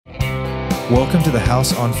Welcome to the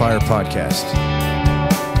House on Fire podcast.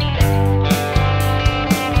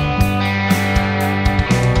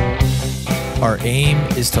 Our aim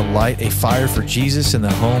is to light a fire for Jesus in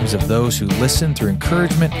the homes of those who listen through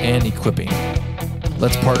encouragement and equipping.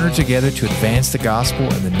 Let's partner together to advance the gospel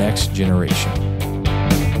in the next generation.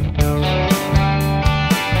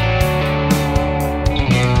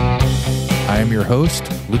 I am your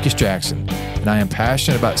host, Lucas Jackson, and I am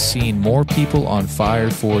passionate about seeing more people on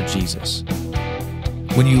fire for Jesus.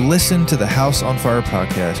 When you listen to the House on Fire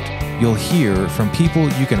podcast, you'll hear from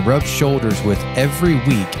people you can rub shoulders with every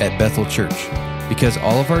week at Bethel Church, because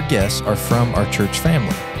all of our guests are from our church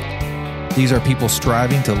family. These are people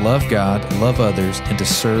striving to love God, love others, and to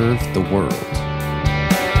serve the world.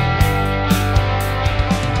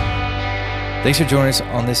 Thanks for joining us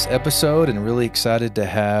on this episode, and really excited to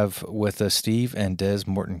have with us Steve and Des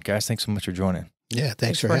Morton. Guys, thanks so much for joining. Yeah,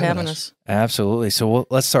 thanks for having us. Absolutely. So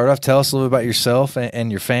let's start off. Tell us a little bit about yourself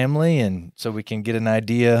and your family, and so we can get an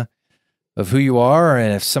idea of who you are.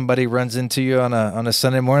 And if somebody runs into you on a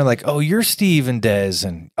Sunday morning, like, oh, you're Steve and Des,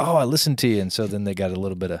 and oh, I listened to you, and so then they got a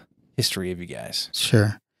little bit of history of you guys.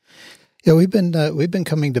 Sure. Yeah, we've been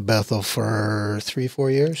coming to Bethel for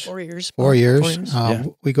 3-4 years. 4 years. 4 years. Yeah.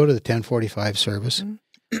 We go to the 10:45 service.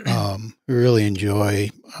 We really enjoy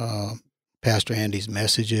Pastor Andy's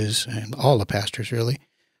messages, and all the pastors really.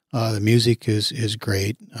 The music is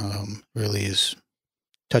great. Really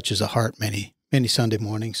touches the heart many Sunday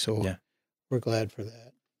mornings. So yeah, we're glad for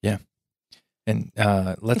that. Yeah. And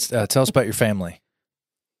let's tell us about your family.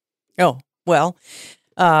 Oh, well,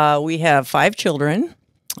 we have 5 children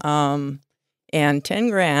and 10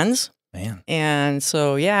 grands. Man. And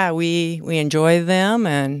so, yeah, we enjoy them,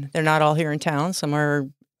 and they're not all here in town. Some are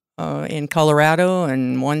in Colorado,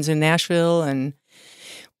 and one's in Nashville, and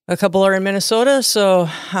a couple are in Minnesota. So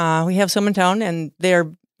we have some in town, and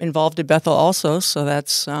they're involved at Bethel also. So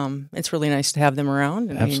that's it's really nice to have them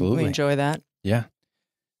around, and Absolutely. we enjoy that. Yeah.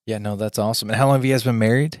 Yeah, no, that's awesome. And how long have you guys been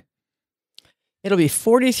married? It'll be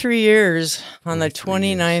 43 years on the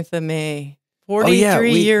 29th of May.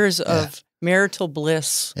 43 years of marital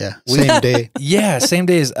bliss. Yeah, same day. Yeah, same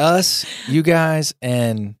day as us, you guys,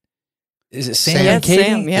 and is it Sam and Katie?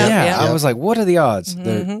 Sam, yeah. I was like, what are the odds? Mm-hmm.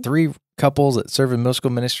 There are 3 couples that serve in middle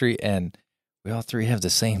school ministry, and we all 3 have the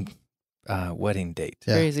same wedding date.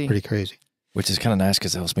 Yeah, Crazy. Pretty crazy. Which is kind of nice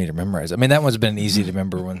because it helps me to memorize. I mean, that one's been easy to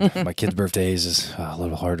remember. When my kids' birthdays is a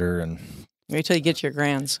little harder. And wait till you get your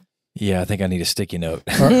grands. yeah, I think I need a sticky note.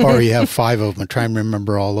 or you have 5 of them and try and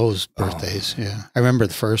remember all those birthdays. Oh. Yeah, I remember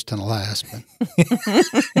the first and the last, but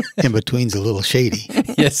in between's a little shady.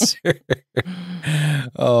 Yes, sir.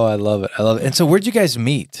 Oh, I love it. I love it. And so where'd you guys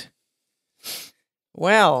meet?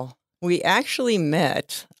 Well, we actually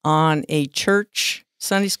met on a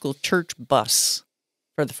Sunday school church bus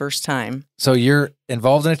for the first time. So you're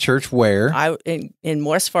involved in a church where? In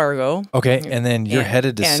West Fargo. Okay, and then you're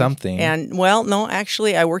headed to something. And well, no,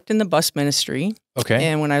 actually, I worked in the bus ministry. Okay.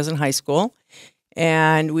 And when I was in high school,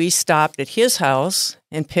 and we stopped at his house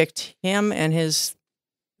and picked him and his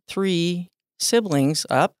 3 siblings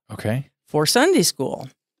up. Okay. For Sunday school.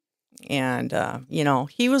 And,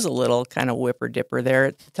 he was a little kind of whipper-dipper there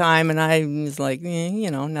at the time, and I was like,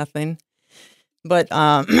 nothing. But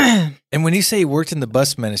and when you say you worked in the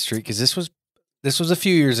bus ministry, because this was a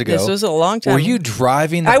few years ago. This was a long time. Were you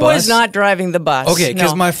driving the bus? I was not driving the bus. Okay,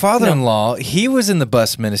 because my father-in-law, he was in the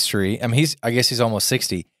bus ministry. I mean, I guess he's almost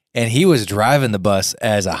 60, and he was driving the bus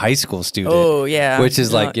as a high school student. Oh, yeah. Which is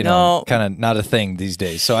kind of not a thing these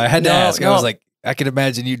days. So I had to ask. I was like, I could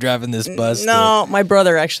imagine you driving this bus. No, my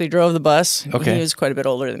brother actually drove the bus. Okay. He was quite a bit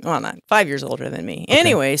older than, not 5 years older than me. Okay.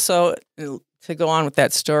 Anyway, so to go on with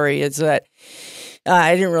that story is that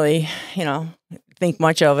I didn't really, think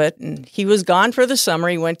much of it. And he was gone for the summer.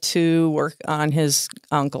 He went to work on his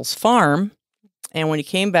uncle's farm. And when he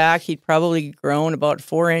came back, he'd probably grown about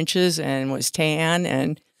 4 inches and was tan.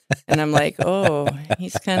 And I'm like, oh,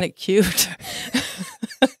 he's kind of cute.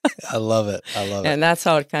 I love it. And that's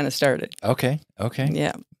how it kind of started. Okay.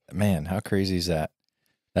 Yeah. Man, how crazy is that?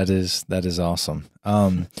 That is awesome.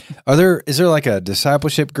 Is there like a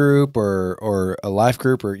discipleship group or a life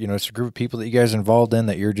group, or it's a group of people that you guys are involved in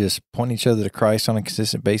that you're just pointing each other to Christ on a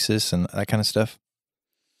consistent basis and that kind of stuff?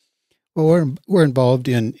 Well, we're involved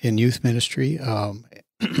in youth ministry. I'm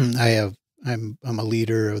a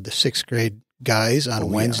leader of the 6th grade guys on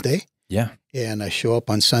Wednesday. Yeah. And I show up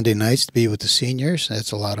on Sunday nights to be with the seniors.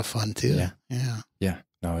 That's a lot of fun too. Yeah.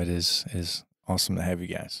 No, it is awesome to have you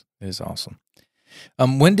guys. It is awesome.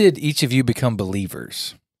 When did each of you become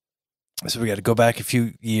believers? So we got to go back a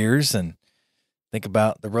few years and think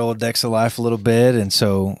about the Rolodex of life a little bit. And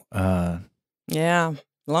so, yeah.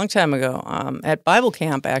 a long time ago, at Bible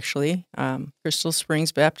camp, actually, Crystal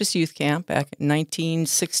Springs Baptist Youth Camp back in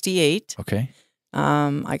 1968. Okay.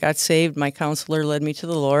 I got saved. My counselor led me to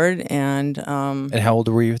the Lord, and how old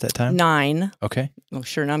were you at that time? 9. Okay. Well,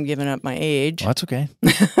 sure, now I'm giving up my age. Well, that's okay.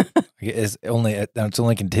 It's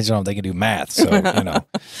only contingent on if they can do math, so,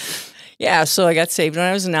 Yeah, so I got saved when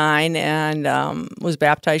I was 9 and was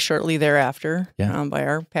baptized shortly thereafter by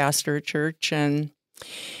our pastor at church. And,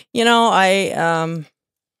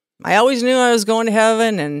 I always knew I was going to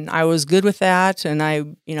heaven, and I was good with that. And I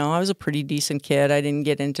was a pretty decent kid. I didn't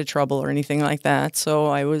get into trouble or anything like that. So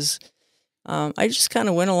I just kind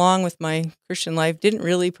of went along with my Christian life. Didn't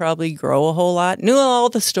really probably grow a whole lot. Knew all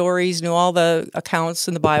the stories, knew all the accounts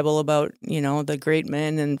in the Bible about, the great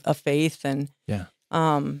men of faith, and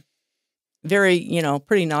very,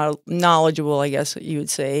 pretty knowledgeable, I guess you would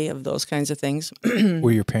say, of those kinds of things.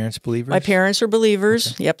 Were your parents believers? My parents were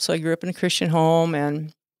believers. Okay. Yep. So I grew up in a Christian home,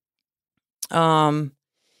 and I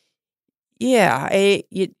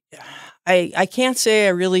can't say I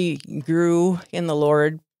really grew in the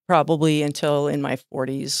Lord probably until in my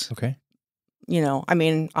 40s. Okay.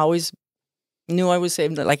 Always knew I was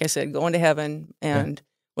saved. Like I said, going to heaven, and I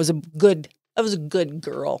was a good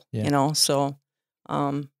girl. Yeah. So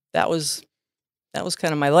that was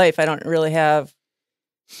kind of my life. I don't really have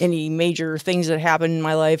any major things that happened in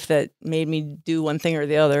my life that made me do one thing or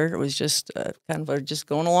the other. It was just kind of just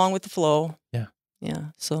going along with the flow. Yeah. Yeah.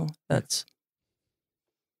 So that's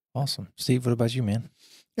awesome. Steve, what about you, man?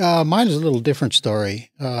 Mine is a little different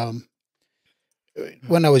story. When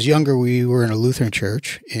I was younger, we were in a Lutheran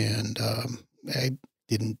church, and I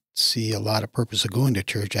didn't see a lot of purpose of going to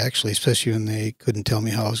church, actually, especially when they couldn't tell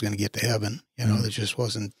me how I was going to get to heaven. There just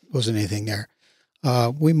wasn't anything there.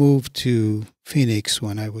 We moved to Phoenix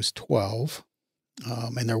when I was 12,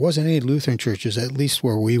 and there wasn't any Lutheran churches, at least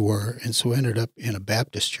where we were, and so we ended up in a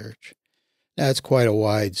Baptist church. That's quite a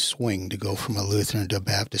wide swing to go from a Lutheran to a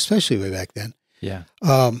Baptist, especially way back then. Yeah.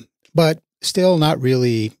 But still not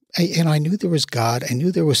really. I knew there was God. I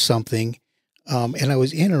knew there was something, and I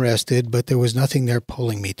was interested, but there was nothing there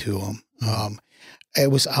pulling me to him. I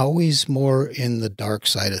was always more in the dark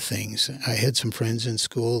side of things. I had some friends in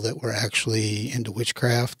school that were actually into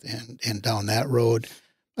witchcraft and down that road.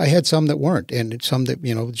 I had some that weren't, and some that,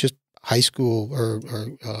 just high school or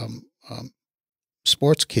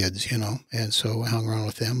sports kids, and so I hung around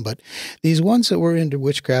with them. But these ones that were into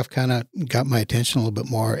witchcraft kind of got my attention a little bit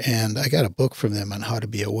more, and I got a book from them on how to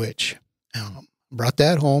be a witch. Brought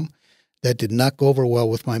that home. That did not go over well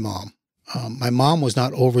with my mom. My mom was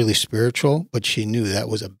not overly spiritual, but she knew that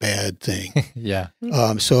was a bad thing. Yeah.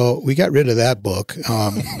 So we got rid of that book.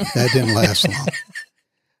 That didn't last long.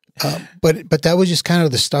 But that was just kind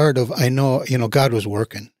of the start of, I know, God was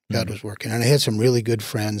working. God was working. And I had some really good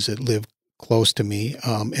friends that lived close to me,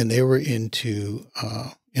 and they were into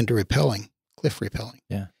rappelling, cliff rappelling.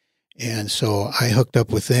 Yeah. And so I hooked up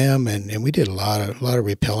with them, and we did a lot of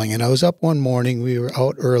rappelling. And I was up one morning. We were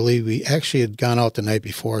out early. We actually had gone out the night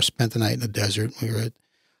before, spent the night in the desert. We were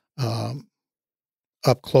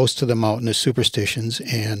up close to the mountain of Superstitions,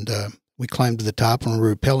 and we climbed to the top and we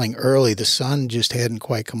were rappelling early. The sun just hadn't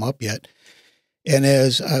quite come up yet. And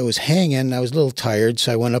as I was hanging, I was a little tired,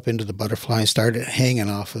 so I went up into the butterfly and started hanging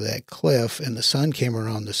off of that cliff, and the sun came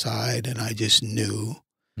around the side, and I just knew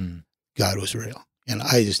God was real. And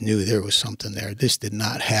I just knew there was something there. This did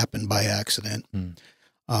not happen by accident. And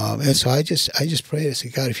so I just prayed. I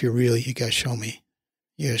said, God, if you're real, you got to show me.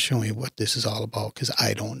 You got to show me what this is all about, because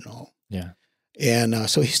I don't know. Yeah. And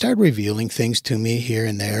so he started revealing things to me here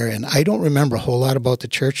and there. And I don't remember a whole lot about the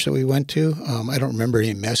church that we went to. I don't remember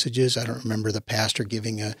any messages. I don't remember the pastor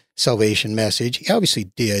giving a salvation message. He obviously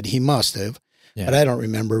did. He must have. Yeah. But I don't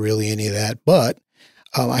remember really any of that. But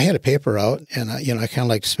I had a paper out, and I kind of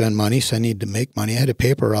like to spend money, so I needed to make money. I had a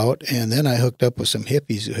paper out, and then I hooked up with some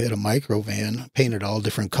hippies who had a micro van, painted all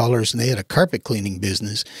different colors, and they had a carpet cleaning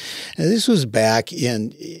business. And this was back in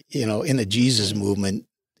the Jesus movement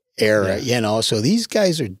era, So these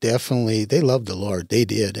guys are definitely, they loved the Lord. They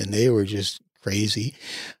did, and they were just crazy.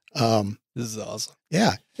 This is awesome.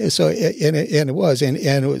 Yeah. So, and it was, and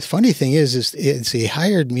the funny thing is he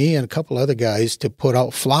hired me and a couple other guys to put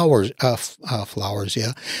out flyers,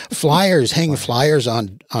 hanging flyers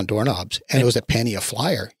on doorknobs. And it was a penny a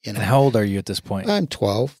flyer, And how old are you at this point? I'm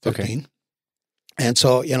 12, 13. Okay. And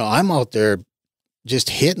so, I'm out there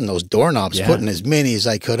just hitting those doorknobs, putting as many as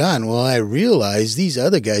I could on. Well, I realized these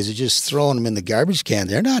other guys are just throwing them in the garbage can.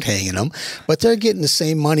 They're not hanging them, but they're getting the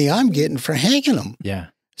same money I'm getting for hanging them. Yeah.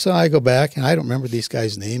 So I go back, and I don't remember these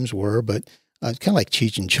guys' names were, but It's kind of like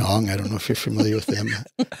Cheech and Chong. I don't know if you're familiar with them.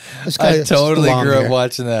 I totally grew up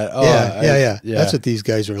watching that. Oh, yeah. That's what these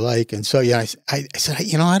guys were like. And so, I said,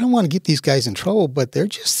 I don't want to get these guys in trouble, but they're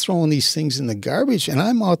just throwing these things in the garbage. And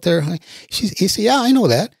I'm out there. He said, yeah, I know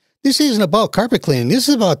that. This isn't about carpet cleaning. This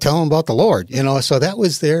is about telling about the Lord, So that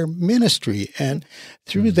was their ministry. And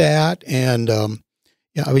through that, and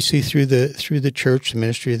obviously through the church, the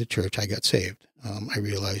ministry of the church, I got saved. I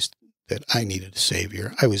realized that I needed a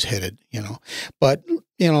savior. I was headed, but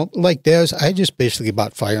like Des, I just basically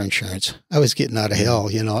bought fire insurance. I was getting out of hell.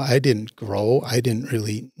 I didn't grow. I didn't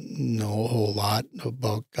really know a whole lot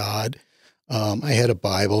about God. I had a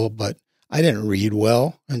Bible, but I didn't read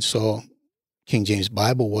well. And so King James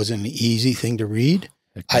Bible wasn't an easy thing to read.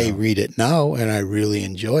 I read it now and I really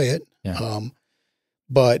enjoy it. Yeah.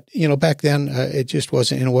 But, back then it just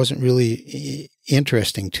wasn't, it wasn't really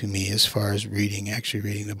interesting to me as far as actually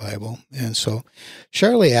reading the Bible. And so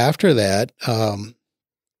shortly after that,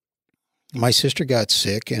 my sister got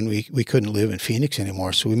sick and we couldn't live in Phoenix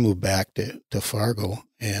anymore. So we moved back to Fargo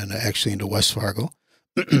and actually into West Fargo.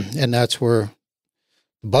 And that's where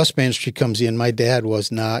the bus ministry comes in. My dad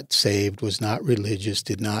was not saved, was not religious,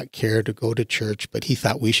 did not care to go to church, but he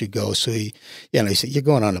thought we should go. So he said, you're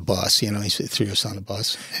going on a bus. He said, threw us on a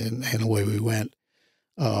bus and away we went.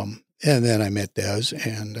 And then I met Des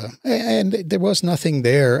and there was nothing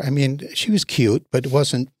there. I mean, she was cute, but it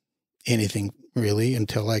wasn't anything really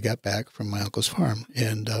until I got back from my uncle's farm.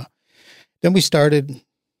 And then we started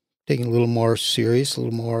taking a little more serious, a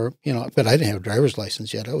little more, but I didn't have a driver's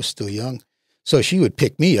license yet. I was still young. So she would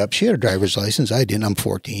pick me up. She had a driver's license. I didn't. I'm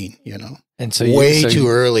 14, And so too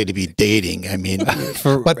early to be dating. I mean,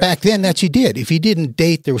 but back then that's you did. If you didn't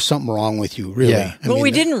date, there was something wrong with you, really. Yeah.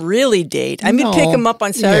 We didn't really date. I would pick him up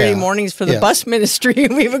on Saturday mornings for the bus ministry,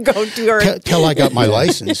 and we would go to our... Till I got my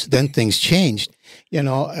license, then things changed,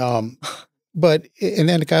 But, and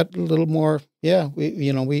then it got a little more,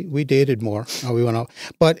 we dated more. We went out.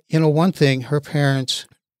 But, one thing, her parents,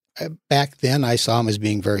 back then I saw them as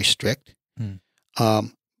being very strict.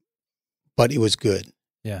 But it was good.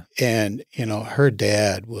 Yeah. And, her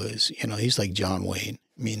dad was, he's like John Wayne.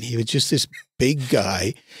 I mean, he was just this big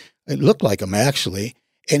guy. It looked like him actually.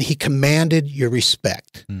 And he commanded your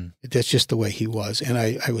respect. That's just the way he was. And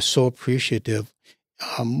I was so appreciative,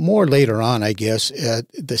 more later on, I guess,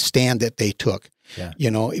 the stand that they took. Yeah.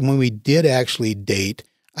 When we did actually date,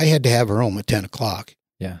 I had to have her home at 10 o'clock.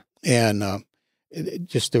 Yeah. And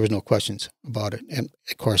there was no questions about it. And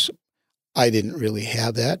of course, I didn't really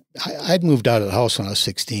have that. I'd moved out of the house when I was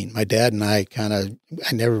 16. My dad and I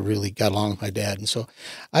never really got along with my dad. And so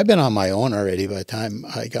I've been on my own already by the time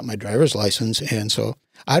I got my driver's license. And so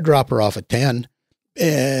I'd drop her off at 10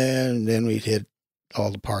 and then we'd hit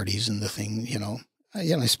all the parties and the thing,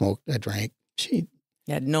 I smoked, I drank. She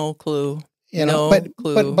had no clue.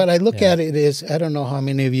 But I look at it as, I don't know how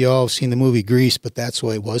many of you all have seen the movie Grease, but that's the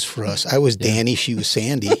way it was for us. I was Danny, she was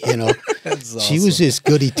Sandy, That's awesome. She was this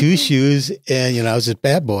goody two shoes and, I was this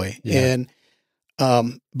bad boy. Yeah.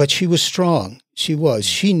 And, but she was strong. She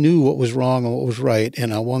knew what was wrong and what was right.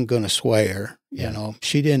 And I wasn't going to sway her,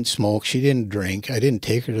 she didn't smoke. She didn't drink. I didn't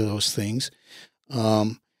take her to those things.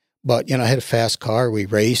 But, I had a fast car. We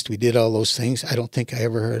raced. We did all those things. I don't think I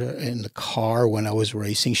ever heard her in the car when I was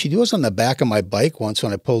racing. She was on the back of my bike once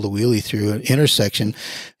when I pulled a wheelie through an intersection.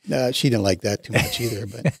 She didn't like that too much either.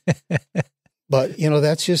 But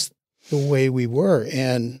that's just the way we were.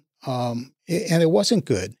 And it wasn't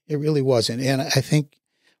good. It really wasn't. And I think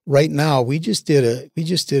right now we just did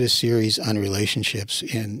a series on relationships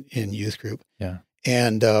in youth group. Yeah.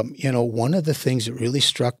 And, one of the things that really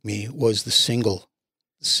struck me was the single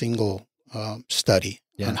study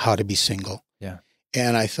on how to be single. Yeah.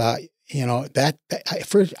 And I thought,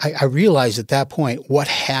 I realized at that point what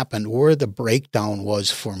happened, where the breakdown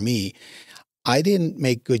was for me. I didn't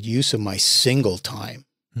make good use of my single time.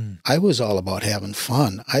 I was all about having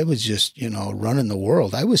fun. I was just, running the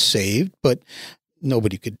world. I was saved, but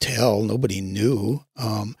nobody could tell. Nobody knew.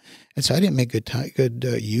 And so I didn't make good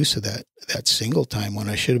use of that single time when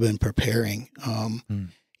I should have been preparing.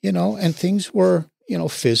 And things were,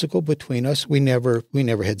 physical between us. We never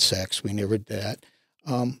had sex. We never did that.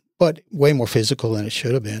 But way more physical than it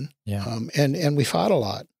should have been. Yeah. And we fought a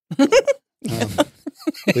lot.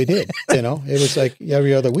 We did, it was like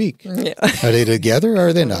every other week. Yeah. Are they together or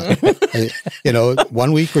are they not?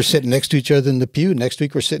 1 week we're sitting next to each other in the pew. Next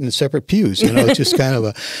week we're sitting in separate pews. It's just kind of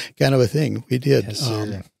a thing we did. Yes,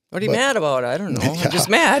 what are you mad about? I don't know. I'm just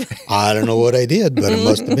mad. I don't know what I did, but it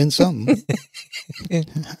must have been something.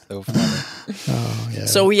 So funny. Oh, yeah.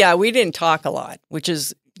 So we didn't talk a lot, which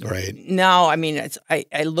is right now. I mean,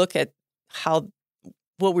 I look at how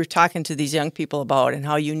what we're talking to these young people about, and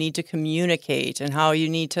how you need to communicate, and how you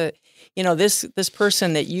need to, this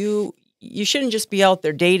person that you shouldn't just be out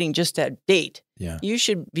there dating just to date. Yeah. You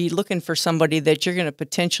should be looking for somebody that you're going to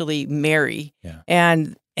potentially marry, Yeah.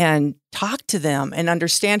 and talk to them and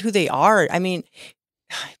understand who they are. I mean,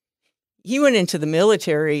 he went into the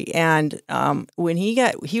military, and when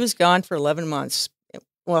he was gone for 11 months.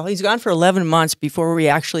 Well, he's gone for 11 months before we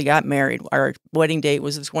actually got married. Our wedding date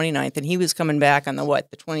was the 29th, and he was coming back on the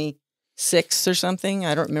 26th or something.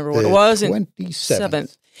 I don't remember what it was.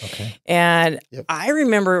 27th. Okay. And I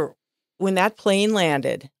remember when that plane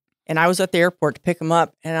landed, and I was at the airport to pick him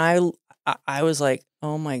up, and I was like,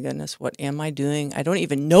 oh my goodness, what am I doing? I don't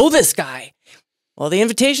even know this guy. Well, the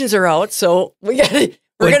invitations are out, so we're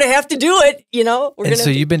gonna have to do it.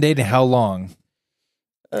 So you've been dating how long?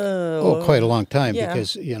 Quite a long time,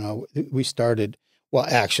 because, we started,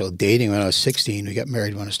 actually dating when I was 16. We got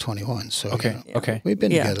married when I was 21. So, okay. We've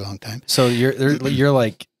been together a long time. So you're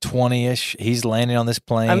like 20-ish. He's landing on this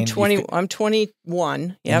plane. I'm 20. I'm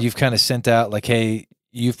 21. Yeah. You've kind of sent out like, hey,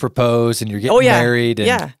 you've proposed and you're getting married.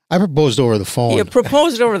 And I proposed over the phone. You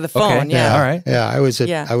proposed over the phone. Okay. Yeah. All right. Yeah. I was at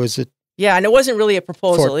and it wasn't really a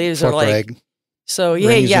proposal. It was Fort like, Bragg. So,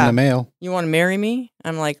 rings in the mail. You want to marry me?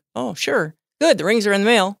 I'm like, oh, sure. Good. The rings are in the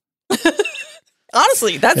mail.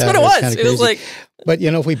 Honestly, that's what it was. It was like, but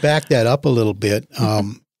if we back that up a little bit,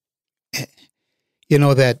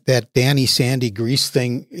 that Danny Sandy Grease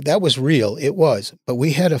thing, that was real. It was, but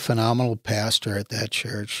we had a phenomenal pastor at that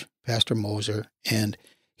church, Pastor Moser, and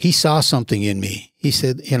he saw something in me. He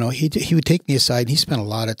said, he would take me aside, and he spent a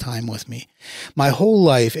lot of time with me. My whole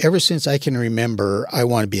life, ever since I can remember, I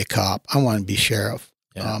want to be a cop. I want to be sheriff.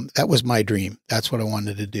 Yeah. That was my dream. That's what I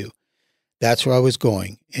wanted to do. That's where I was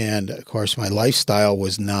going. And of course, my lifestyle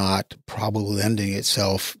was not probably lending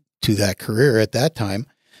itself to that career at that time.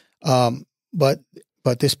 But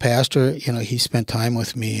this pastor, he spent time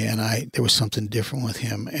with me, and there was something different with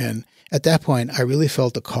him. And at that point, I really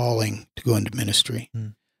felt a calling to go into ministry.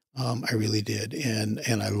 I really did.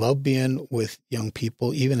 And I love being with young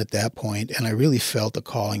people, even at that point. And I really felt a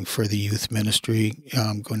calling for the youth ministry,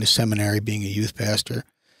 going to seminary, being a youth pastor.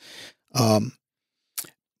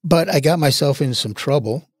 But I got myself in some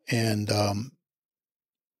trouble, and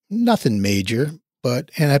nothing major,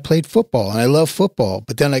 and I played football, and I love football.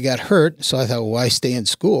 But then I got hurt, so I thought, well, why stay in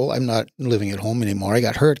school? I'm not living at home anymore. I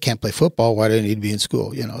got hurt, can't play football. Why do I need to be in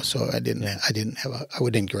school? So I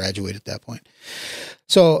didn't graduate at that point.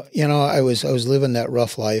 So, I was living that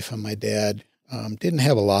rough life, and my dad didn't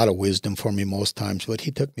have a lot of wisdom for me most times, but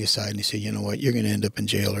he took me aside and he said, you know what, you're going to end up in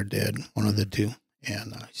jail or dead, one of the two.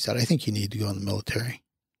 And he said, I think you need to go in the military.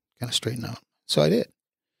 Kind of straighten out. So I did.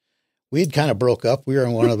 We had kind of broke up. We were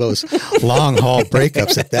in one of those long haul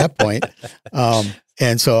breakups at that point.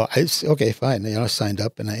 And so I said, okay, fine. I signed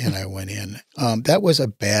up and I went in. That was a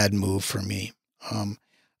bad move for me.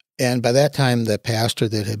 And by that time, the pastor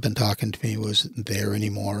that had been talking to me wasn't there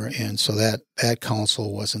anymore. And so that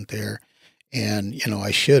counsel wasn't there. And,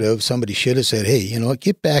 somebody should have said, hey,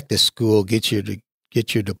 get back to school, get your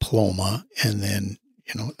diploma. And then,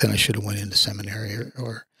 then I should have went into seminary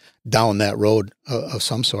or down that road of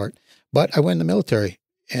some sort. But I went in the military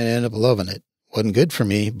and ended up loving it. Wasn't good for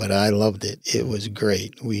me, but I loved it. It was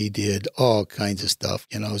great. We did all kinds of stuff.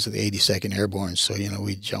 I was at the 82nd Airborne, so,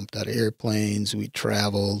 we jumped out of airplanes, we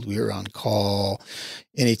traveled, we were on call.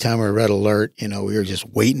 Anytime we were red alert, we were just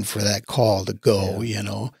waiting for that call to go,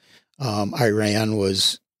 Iran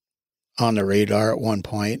was on the radar at one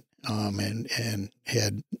point, and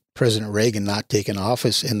had President Reagan not taken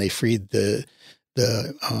office, and they freed the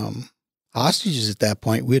hostages at that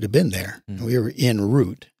point. We'd have been there. We were en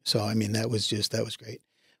route. So, that was great.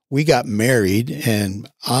 We got married, and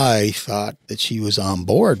I thought that she was on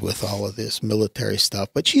board with all of this military stuff,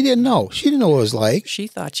 but she didn't know. She didn't know what it was like. She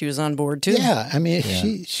thought she was on board too. Yeah.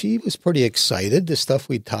 She was pretty excited, the stuff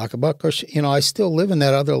we'd talk about. Of course, I still live in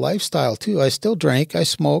that other lifestyle too. I still drank. I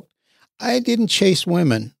smoked. I didn't chase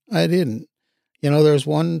women. I didn't. There's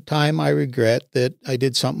one time I regret that I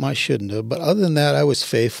did something I shouldn't have, but other than that, I was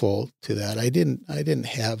faithful to that. I didn't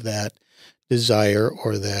have that desire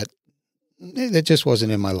or that just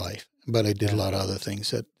wasn't in my life, but I did a lot of other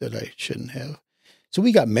things that I shouldn't have. So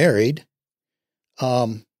we got married.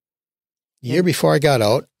 Year before I got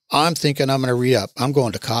out, I'm thinking I'm going to re-up. I'm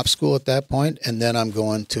going to cop school at that point, and then I'm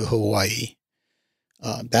going to Hawaii.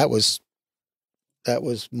 That was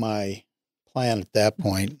my plan at that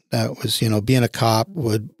point. That was, being a cop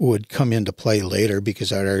would come into play later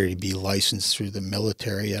because I'd already be licensed through the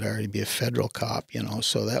military. I'd already be a federal cop,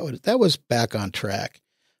 so that was back on track.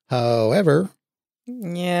 However.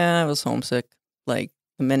 Yeah, I was homesick. Like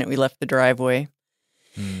the minute we left the driveway,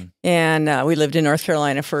 And we lived in North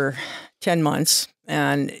Carolina for 10 months.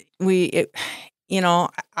 And I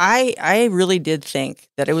really did think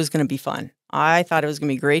that it was going to be fun. I thought it was going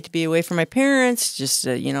to be great to be away from my parents. Just,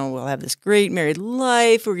 we'll have this great married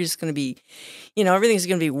life. We're just going to be, everything's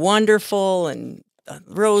going to be wonderful and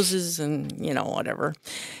roses and, whatever.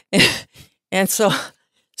 And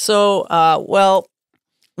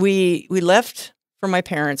we left from my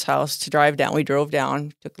parents' house to drive down. We drove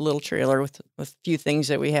down, took a little trailer with a few things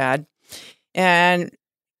that we had. And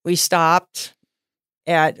we stopped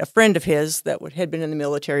at a friend of his that had been in the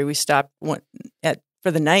military. We stopped for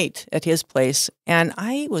the night at his place, and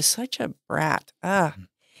I was such a brat. I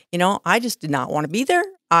just did not want to be there.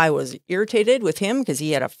 I was irritated with him because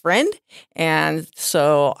he had a friend, and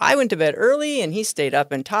so I went to bed early, and he stayed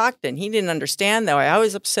up and talked, and he didn't understand that I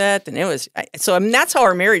was upset, and that's how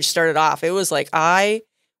our marriage started off. It was like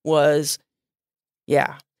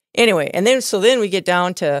Anyway, and then we get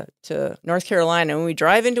down to North Carolina, and we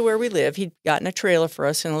drive into where we live. He'd gotten a trailer for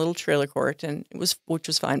us in a little trailer court, which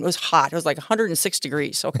was fine. It was hot. It was like 106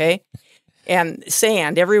 degrees, okay? And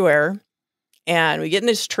sand everywhere. And we get in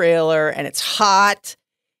this trailer, and it's hot.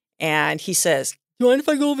 And he says, "You mind if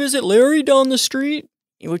I go visit Larry down the street?"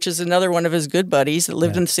 Which is another one of his good buddies that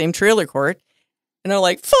lived in the same trailer court. And I'm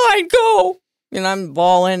like, "Fine, go." And I'm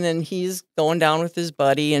bawling, and he's going down with his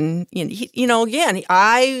buddy, and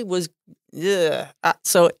I was,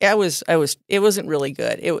 so it wasn't really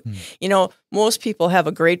good. Most people have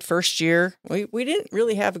a great first year. We didn't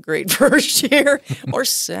really have a great first year or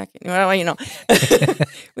second. Well,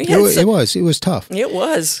 it was tough. It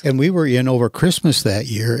was, and we were in over Christmas that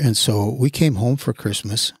year, and so we came home for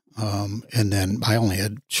Christmas. And then I only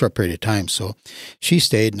had a short period of time, so she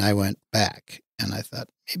stayed, and I went back, and I thought,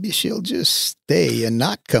 maybe she'll just stay and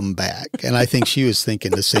not come back. And I think she was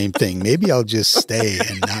thinking the same thing. Maybe I'll just stay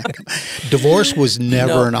and not come. Divorce was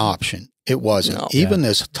never an option. It wasn't. No. Even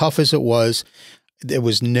as tough as it was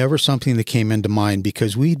never something that came into mind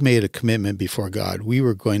because we'd made a commitment before God. We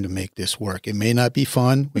were going to make this work. It may not be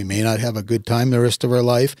fun. We may not have a good time the rest of our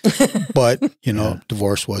life, but,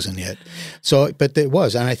 divorce wasn't it. So, but it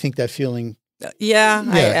was. And I think that feeling...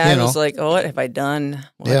 I was like, oh, what have I done?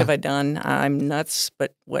 What have I done? I'm nuts,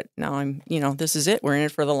 but what now? This is it. We're in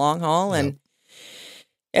it for the long haul. And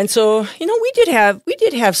so, we did have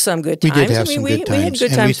some good times. We did have some good times. We had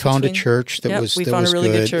good times. And we found a church that was found a really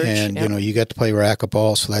good church. And, you got to play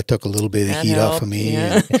racquetball, so that took a little bit of the heat off of me.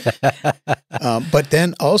 Yeah. But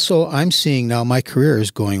then also I'm seeing now my career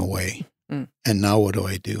is going away. And now what do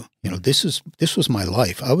I do? This was my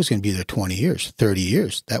life. I was going to be there 20 years, 30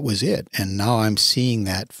 years. That was it. And now I'm seeing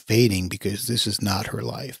that fading because this is not her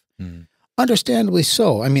life. Understandably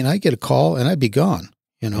so. I mean, I get a call and I'd be gone,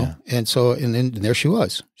 And so, and then there she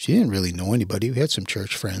was. She didn't really know anybody. We had some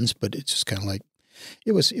church friends, but it's just kind of like,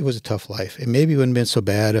 it was a tough life. And maybe it wouldn't have been so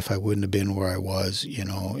bad if I wouldn't have been where I was,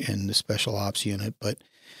 in the special ops unit. But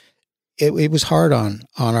it was hard on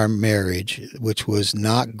our marriage, which was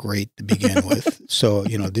not great to begin with. So,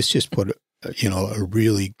 this just put, a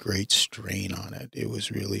really great strain on it. It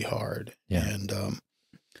was really hard. Yeah. And,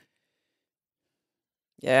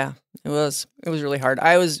 it was really hard.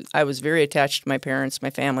 I was very attached to my parents.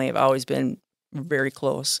 My family have always been very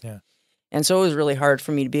close. Yeah. And so it was really hard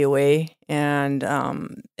for me to be away. And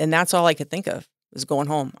that's all I could think of. Was going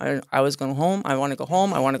home. I was going home. I want to go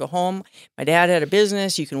home. I want to go home. My dad had a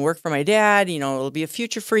business. You can work for my dad. It'll be a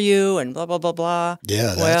future for you and blah, blah, blah, blah.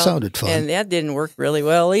 Yeah, that sounded fun. And that didn't work really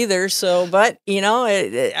well either. So, but,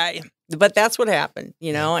 but that's what happened,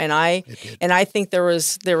 and I think there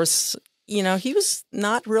was, he was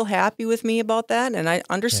not real happy with me about that. And I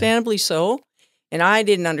understandably so. And I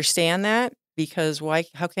didn't understand that. Because why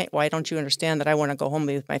don't you understand that I want to go home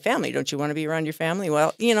with my family? Don't you want to be around your family?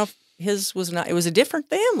 Well, his was not, it was a different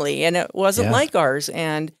family and it wasn't like ours.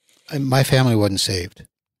 And my family wasn't saved.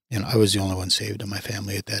 I was the only one saved in my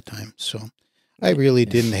family at that time. So I really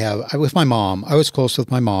didn't have, with my mom, I was close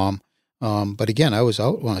with my mom. But again, I was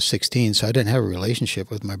out when I was 16, so I didn't have a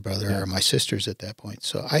relationship with my brother or my sisters at that point.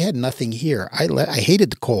 So I had nothing here. I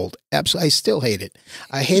hated the cold. Absolutely. I still hate it.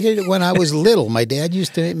 I hated it when I was little. My dad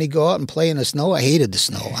used to make me go out and play in the snow. I hated the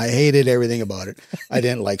snow. I hated everything about it. I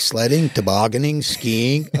didn't like sledding, tobogganing,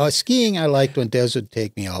 skiing. Skiing I liked when Des would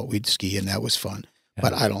take me out. We'd ski, and that was fun.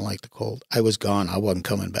 But I don't like the cold. I was gone. I wasn't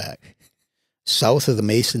coming back. South of the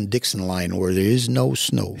Mason-Dixon line where there is no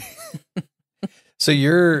snow. So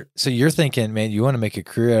you're thinking, man, you want to make a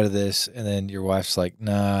career out of this, and then your wife's like,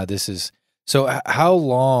 nah, this is. So how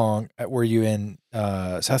long were you in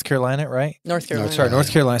South Carolina, right? North Carolina.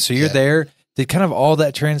 North Carolina. So you're there. did kind of all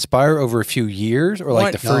that transpire over a few years or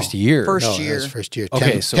like the first year? First No, year. that was first year.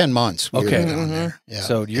 Okay, 10 months. We were down there. Yeah,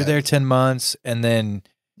 So you're there 10 months and then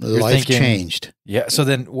life changed. Yeah. So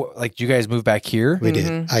then like you guys moved back here? We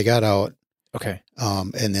did. I got out. Okay.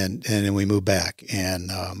 And then we moved back.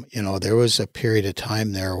 And, there was a period of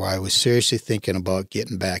time there where I was seriously thinking about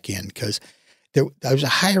getting back in because there was a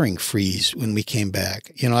hiring freeze when we came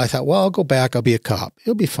back. I thought, well, I'll go back. I'll be a cop.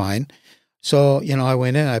 It'll be fine. So, I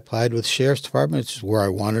went in, I applied with Sheriff's Department, which is where I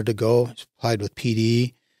wanted to go. I applied with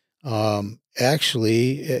PD.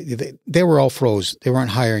 Actually, they were all froze. They weren't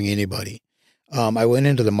hiring anybody. I went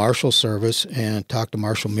into the Marshal Service and talked to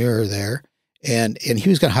Marshal Muir there, and he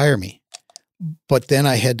was going to hire me. But then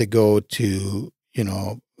I had to go to,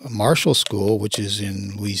 Marshal School, which is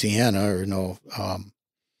in Louisiana, or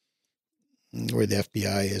where the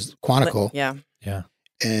FBI is, Quantico. Yeah. Yeah.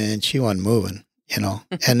 And she wasn't moving.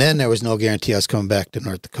 And then there was no guarantee I was coming back to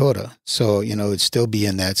North Dakota. So, it'd still be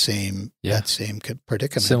in that same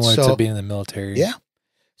predicament. Similar to being in the military. Yeah.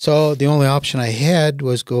 So the only option I had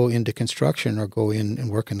was go into construction or go in and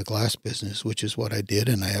work in the glass business, which is what I did.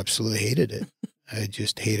 And I absolutely hated it. I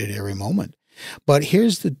just hated every moment. But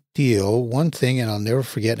here's the deal. One thing, and I'll never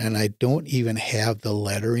forget, and I don't even have the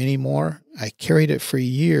letter anymore. I carried it for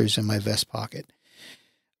years in my vest pocket.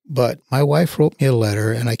 But my wife wrote me a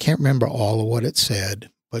letter, and I can't remember all of what it said,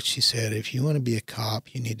 but she said, if you want to be a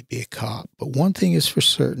cop, you need to be a cop. But one thing is for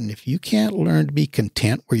certain, if you can't learn to be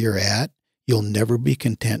content where you're at, you'll never be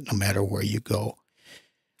content no matter where you go.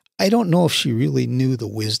 I don't know if she really knew the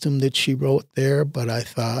wisdom that she wrote there, but I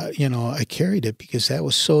thought, I carried it because that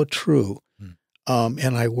was so true.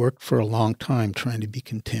 And I worked for a long time trying to be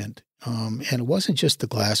content. And it wasn't just the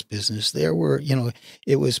glass business. There were,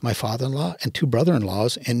 it was my father-in-law and two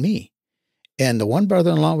brother-in-laws and me. And the one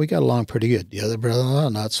brother-in-law, we got along pretty good. The other brother-in-law,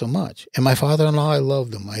 not so much. And my father-in-law, I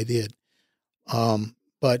loved him. I did.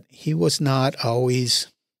 But he was not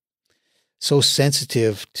always so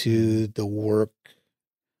sensitive to the work.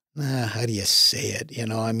 How do you say it?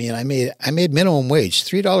 I made minimum wage,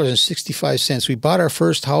 $3.65. We bought our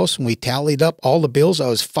first house and we tallied up all the bills. I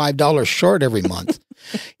was $5 short every month,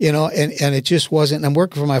 and it just wasn't. I'm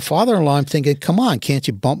working for my father-in-law. I'm thinking, come on, can't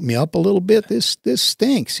you bump me up a little bit? This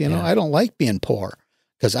stinks. I don't like being poor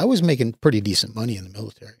because I was making pretty decent money in the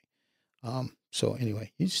military. So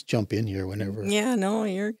anyway, you just jump in here whenever. Yeah, no,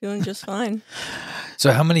 you're doing just fine.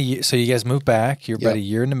 So so you guys moved back, you're about a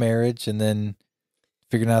year into marriage and then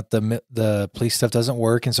figuring out the police stuff doesn't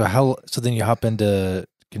work. And so then you hop into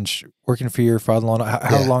working for your father-in-law.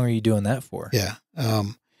 How long are you doing that for? Yeah.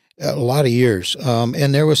 A lot of years.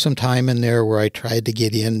 And there was some time in there where I tried to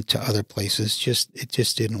get into other places. It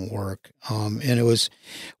just didn't work. And it was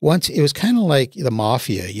kind of like the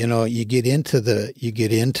mafia, you get into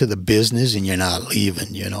the business and you're not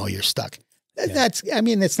leaving, you're stuck. Yeah.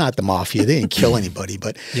 It's not the mafia. They didn't kill anybody,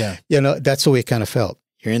 but that's the way it kind of felt.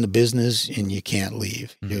 You're in the business and you can't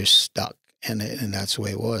leave. Mm-hmm. You're stuck. And that's the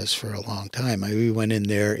way it was for a long time. We went in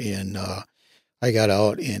there I got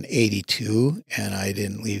out in 82 and I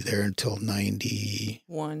didn't leave there until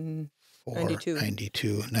 91,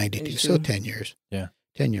 92. So 10 years. Yeah.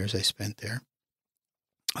 10 years I spent there.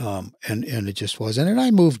 And it just wasn't. And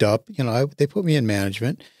I moved up, they put me in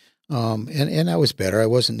management. And that was better. I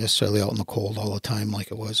wasn't necessarily out in the cold all the time like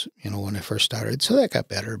it was, when I first started. So that got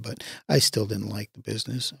better, but I still didn't like the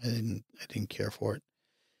business. I didn't care for it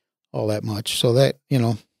all that much. So that,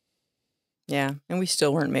 Yeah, and we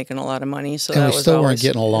still weren't making a lot of money. So and we still weren't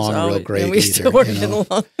getting along real great either. Still weren't getting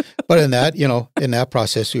along. But in that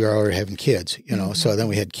process, we were already having kids, So then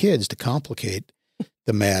we had kids to complicate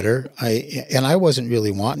the matter. I wasn't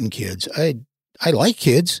really wanting kids. I like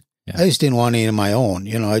kids. Yeah. I just didn't want any of my own.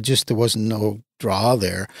 There wasn't no draw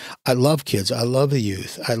there. I love kids. I love the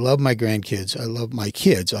youth. I love my grandkids. I love my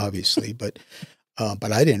kids, obviously, but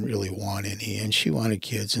I didn't really want any, and she wanted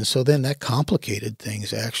kids. And so then that complicated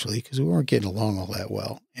things, actually, because we weren't getting along all that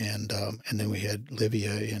well. And then we had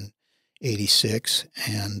Livia in 86,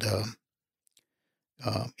 and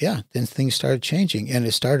then things started changing, and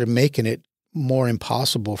it started making it more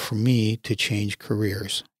impossible for me to change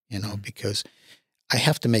careers, because I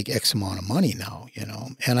have to make X amount of money now,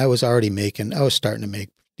 and I was starting to make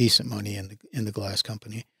decent money in the glass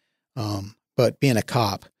company. But being a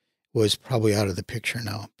cop was probably out of the picture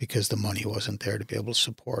now because the money wasn't there to be able to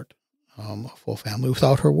support a full family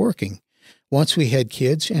without her working. Once we had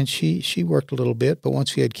kids, and she worked a little bit, but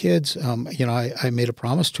once we had kids, I made a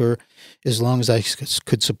promise to her, as long as I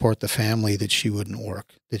could support the family, that she wouldn't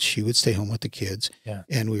work, that she would stay home with the kids. Yeah.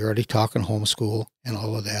 And we were already talking homeschool and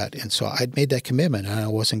all of that. And so I'd made that commitment, and I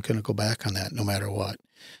wasn't going to go back on that no matter what.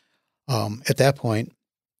 At that point,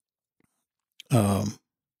 um,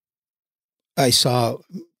 I saw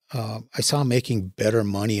making better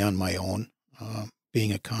money on my own,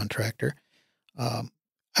 being a contractor. Um,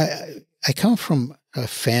 I come from a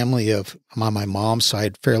family of, on my mom's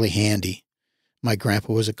side, fairly handy. My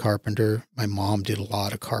grandpa was a carpenter. My mom did a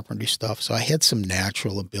lot of carpentry stuff. So I had some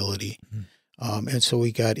natural ability. And so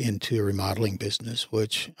we got into a remodeling business,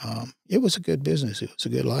 which it was a good business. It was a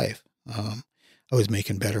good life. I was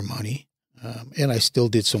making better money. And I still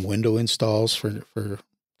did some window installs for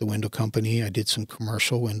the window company. I did some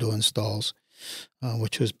commercial window installs,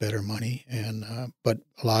 which was better money. And but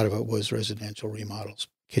a lot of it was residential remodels,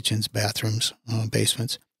 kitchens, bathrooms,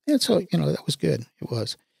 basements. And so, that was good. It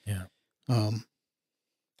was. Yeah.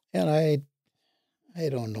 And I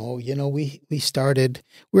don't know,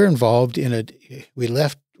 we're involved we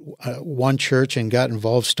left one church and got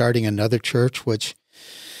involved starting another church, which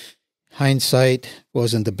hindsight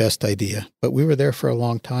wasn't the best idea, but we were there for a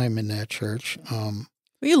long time in that church.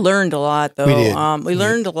 We learned a lot, though. We did. We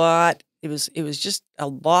learned a lot. It was just a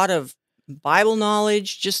lot of Bible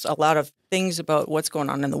knowledge, just a lot of things about what's going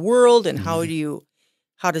on in the world and how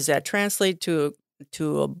does that translate to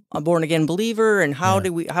a born again believer, and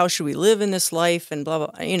how should we live in this life, and blah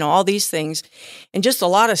blah, all these things, and just a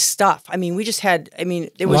lot of stuff. I mean, we just had. I mean,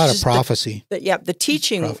 it was a lot just of prophecy. The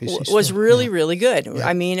teaching was really really good. Yeah.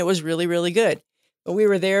 I mean, it was really really good. But we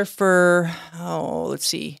were there for let's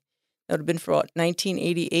see, that would have been for about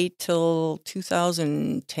 1988 till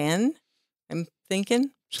 2010. I'm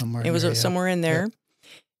thinking Somewhere in there,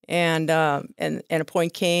 and a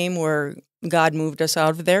point came where God moved us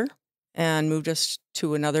out of there and moved us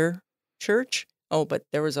to another church. Oh, but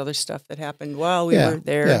there was other stuff that happened while we were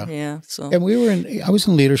there. Yeah. So, and I was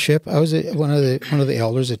in leadership. I was one of the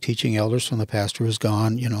elders, the teaching elders when the pastor was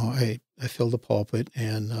gone. I filled the pulpit,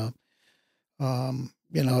 and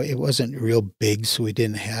it wasn't real big, so we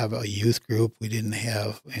didn't have a youth group. We didn't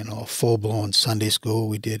have a full blown Sunday school.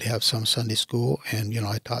 We did have some Sunday school, and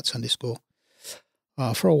I taught Sunday school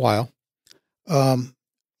for a while,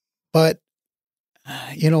 but.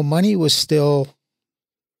 Money was still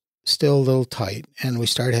a little tight, and we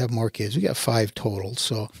started to have more kids. We got 5 total,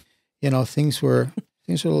 so things were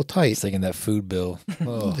a little tight. Thinking that food bill,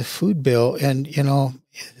 the food bill, and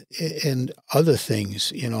and other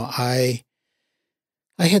things. I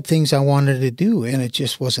had things I wanted to do, and it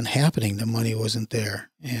just wasn't happening. The money wasn't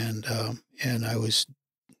there, and I was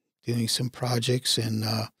doing some projects, and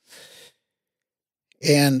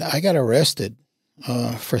I got arrested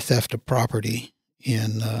for theft of property.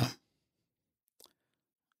 In the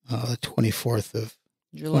 24th of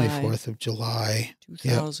July,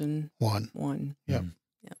 2001. Yep.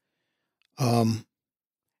 Yeah.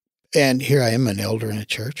 And here I am, an elder in a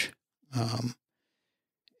church,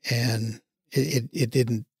 and it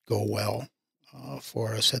didn't go well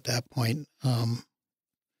for us at that point.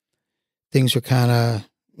 Things were kind of,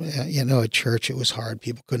 at church it was hard.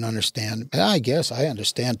 People couldn't understand. I guess I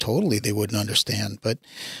understand totally. They wouldn't understand, but.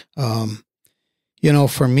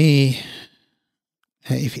 For me,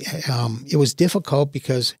 it was difficult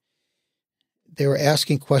because they were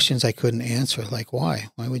asking questions I couldn't answer, like, why?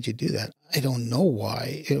 Why would you do that? I don't know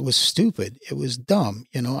why. It was stupid. It was dumb.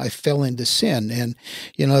 I fell into sin. And,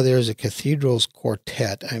 there's a Cathedrals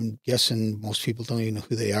quartet. I'm guessing most people don't even know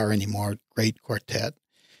who they are anymore. Great quartet.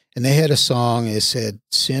 And they had a song that said,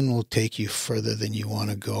 sin will take you further than you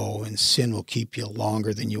want to go, and sin will keep you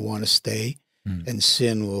longer than you want to stay. And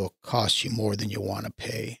sin will cost you more than you want to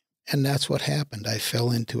pay. And that's what happened. I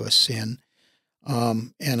fell into a sin,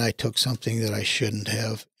 and I took something that I shouldn't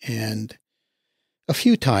have, and a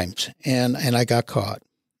few times, and I got caught.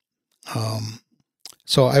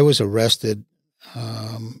 So I was arrested,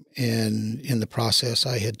 and in the process,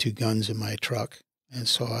 I had 2 guns in my truck. And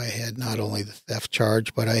so I had not only the theft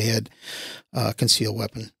charge, but I had a concealed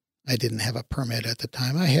weapon. I didn't have a permit at the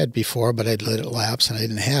time. I had before, but I'd let it lapse, and I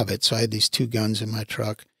didn't have it. So I had these 2 guns in my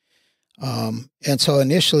truck. And so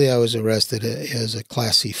initially I was arrested as a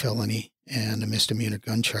Class C felony and a misdemeanor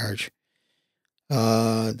gun charge.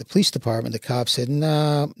 The police department, the cops said,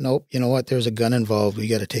 nope, you know what? There's a gun involved. We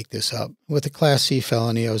got to take this up. With a Class C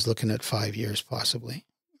felony, I was looking at 5 years possibly.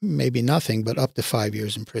 Maybe nothing, but up to 5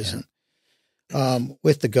 years in prison. Yeah.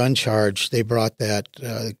 With the gun charge, they brought that,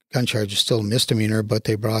 gun charge is still a misdemeanor, but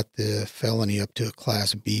they brought the felony up to a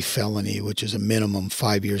Class B felony, which is a minimum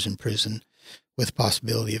 5 years in prison with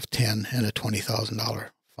possibility of 10 and a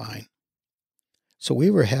 $20,000 fine. So we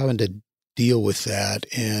were having to deal with that.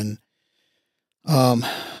 And,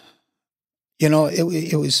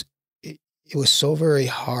 it was so very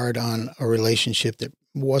hard on a relationship that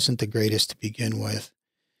wasn't the greatest to begin with.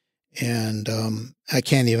 And I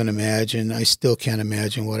can't even imagine. I still can't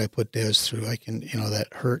imagine what I put Des through. I can, that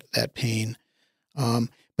hurt, that pain.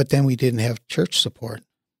 But then we didn't have church support.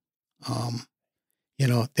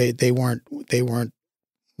 They weren't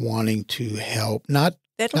wanting to help. I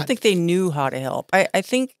don't think they knew how to help. I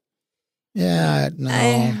think. Yeah, no.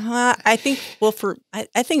 I think. Well,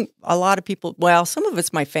 I think a lot of people. Well, some of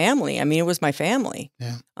it's my family. I mean, it was my family.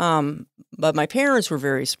 Yeah. But my parents were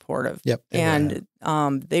very supportive. Yep.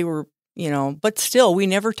 They were, but still, we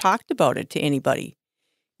never talked about it to anybody.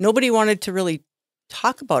 Nobody wanted to really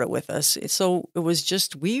talk about it with us. So it was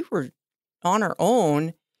just, we were on our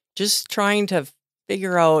own, just trying to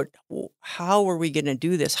figure out how are we going to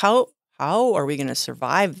do this? How are we going to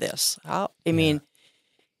survive this? I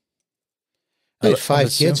had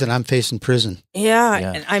 5 kids and I'm facing prison.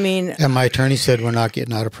 Yeah. And my attorney said, we're not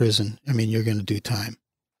getting out of prison. You're going to do time.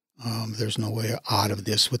 There's no way out of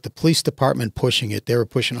this. With the police department pushing it, they were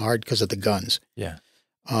pushing hard because of the guns. Yeah.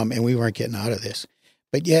 And we weren't getting out of this.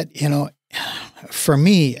 But yet, for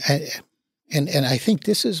me, and I think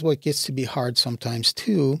this is what gets to be hard sometimes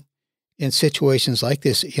too, in situations like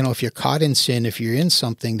this. If you're caught in sin, if you're in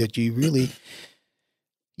something that you really,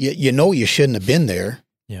 you shouldn't have been there.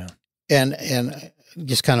 Yeah. And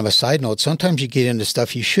just kind of a side note, sometimes you get into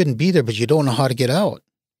stuff you shouldn't be there, but you don't know how to get out.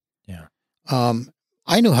 Yeah.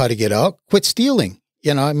 I knew how to get out. Quit stealing.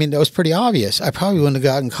 That was pretty obvious. I probably wouldn't have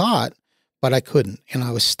gotten caught, but I couldn't.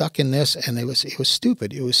 I was stuck in this, and it was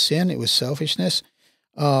stupid. It was sin. It was selfishness.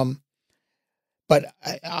 But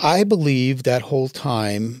I believe that whole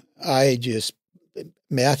time,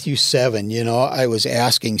 Matthew 7, I was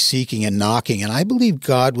asking, seeking, and knocking, and I believe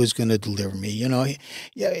God was going to deliver me.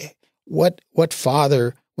 What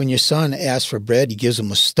father, when your son asks for bread, he gives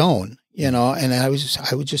him a stone, and I was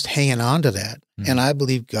just hanging on to that. Mm-hmm. And I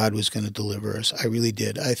believed God was going to deliver us. I really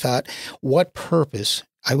did. I thought, what purpose?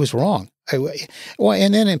 I was wrong.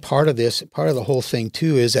 And then in part of the whole thing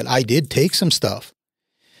too, is that I did take some stuff,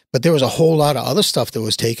 but there was a whole lot of other stuff that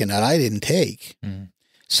was taken that I didn't take. Mm-hmm.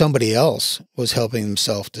 Somebody else was helping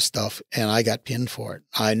himself to stuff, and I got pinned for it.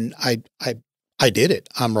 I did it.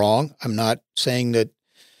 I'm wrong. I'm not saying that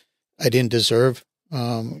I didn't deserve,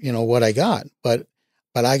 what I got, but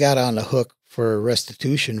I got on the hook for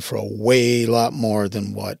restitution for a way lot more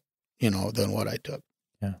than what I took.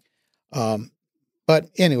 Yeah. But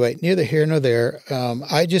anyway, neither here nor there.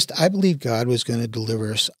 I believe God was going to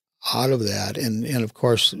deliver us out of that. And of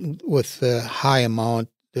course, with the high amount,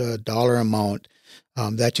 the dollar amount,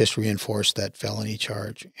 that just reinforced that felony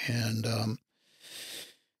charge. And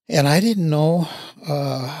I didn't know,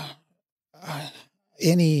 I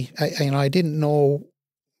didn't know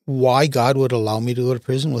why God would allow me to go to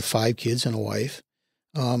prison with 5 kids and a wife,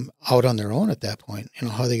 out on their own at that point.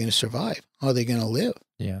 How are they going to survive? How are they going to live?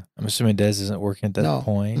 Yeah. I'm assuming Des isn't working at that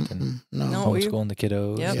point and homeschooling the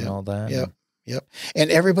kiddos and all that. Yep. And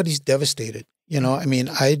everybody's devastated.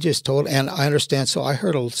 I just told, and I understand. So I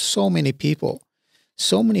heard so many people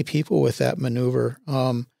with that maneuver.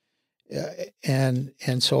 And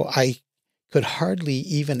so I could hardly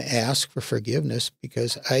even ask for forgiveness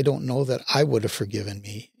because I don't know that I would have forgiven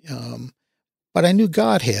me. But I knew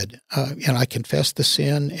God had, and I confessed the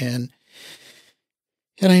sin, and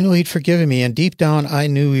I knew He'd forgiven me. And deep down, I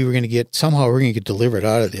knew we were going to get delivered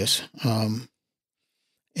out of this.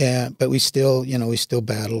 But we still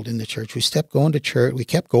battled in the church. We kept going to church. We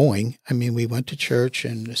kept going. We went to church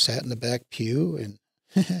and sat in the back pew, and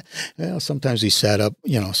sometimes we sat up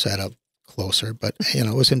closer, but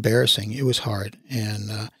it was embarrassing. It was hard.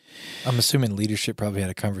 And I'm assuming leadership probably had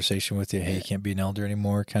a conversation with you. Hey, you can't be an elder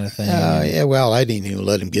anymore, kind of thing. Yeah. Well, I didn't even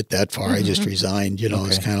let him get that far. I just resigned. Okay.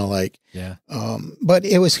 It's kind of like, yeah. But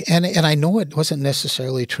it was, and I know it wasn't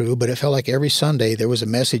necessarily true, but it felt like every Sunday there was a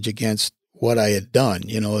message against what I had done.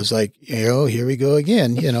 It was like, here we go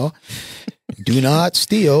again. Do not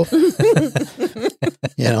steal.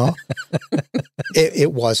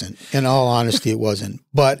 It wasn't. In all honesty, it wasn't.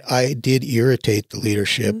 But I did irritate the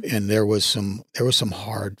leadership, and there was some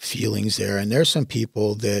hard feelings there. And there's some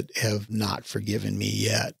people that have not forgiven me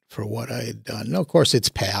yet for what I had done. Now, of course, it's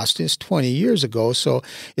past. It's 20 years ago, so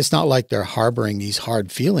it's not like they're harboring these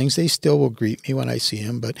hard feelings. They still will greet me when I see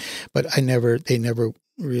them, but they never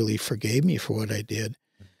really forgave me for what I did.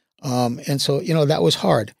 And so, that was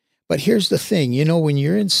hard. But here's the thing, when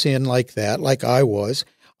you're in sin like that, like I was,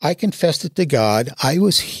 I confessed it to God. I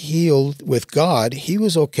was healed with God. He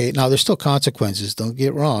was okay. Now, there's still consequences. Don't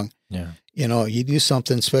get wrong. Yeah. You do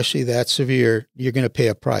something, especially that severe, you're going to pay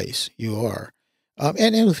a price. You are.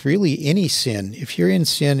 And with really any sin, if you're in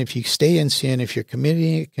sin, if you stay in sin, if you're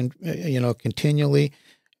committing it, continually,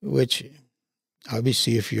 which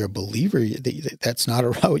obviously, if you're a believer, that's not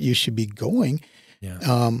a route you should be going.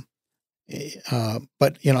 Yeah.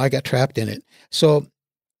 But I got trapped in it. So,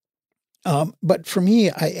 but for me,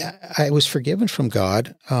 I was forgiven from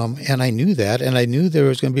God, and I knew that, and I knew there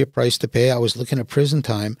was going to be a price to pay. I was looking at prison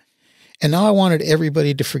time, and now I wanted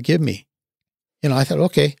everybody to forgive me. I thought,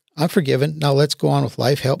 okay, I'm forgiven. Now let's go on with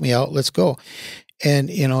life. Help me out. Let's go. And,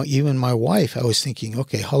 even my wife, I was thinking,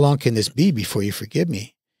 okay, how long can this be before you forgive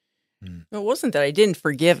me? It wasn't that I didn't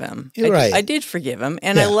forgive him. Right. I did forgive him,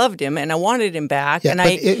 and I loved him, and I wanted him back. Yeah, and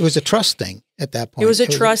but it was a trust thing at that point. It was a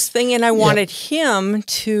trust thing, and I wanted him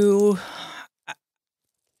to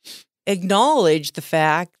acknowledge the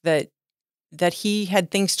fact that he had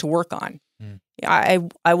things to work on.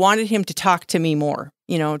 I wanted him to talk to me more,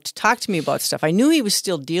 to talk to me about stuff. I knew he was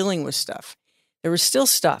still dealing with stuff. There was still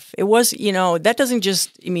stuff. It was, that doesn't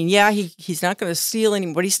just, he's not going to steal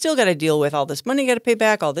anymore, but he's still got to deal with all this money, got to pay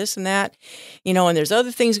back, all this and that, and there's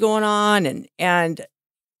other things going on. And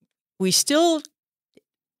we still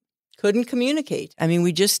couldn't communicate.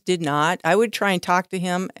 We just did not. I would try and talk to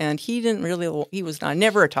him, and he was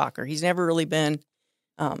never a talker. He's never really been,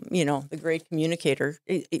 the great communicator.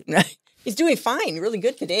 He's doing fine, really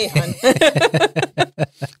good today, hon.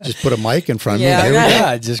 Just put a mic in front of me.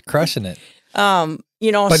 Yeah, just crushing it. But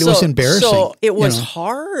it was embarrassing. So it was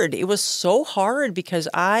hard. It was so hard because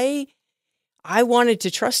I wanted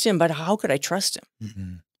to trust him, but how could I trust him?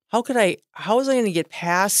 Mm-hmm. How was I going to get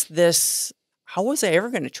past this? How was I ever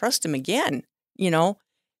going to trust him again?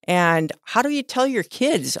 And how do you tell your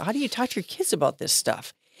kids? How do you talk to your kids about this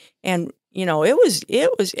stuff? And, it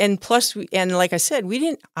was, and plus, and like I said,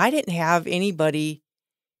 I didn't have anybody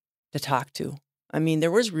to talk to.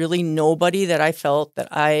 There was really nobody that I felt that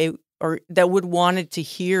that would wanted to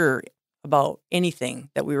hear about anything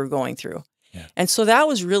that we were going through. Yeah. And so that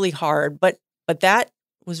was really hard, but that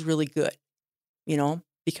was really good,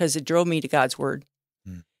 because it drove me to God's word.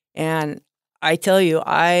 And I tell you,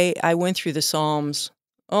 I went through the Psalms.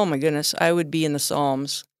 Oh my goodness. I would be in the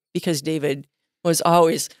Psalms because David was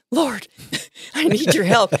always, Lord, I need your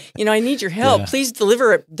help. I need your help. Yeah. Please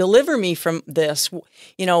deliver me from this.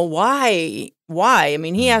 Why?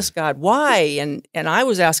 He asked God, why? And I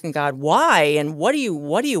was asking God, why? And what do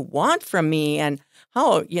you want from me? And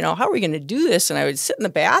how are we going to do this? And I would sit in the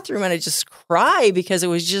bathroom and I'd just cry because it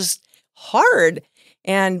was just hard.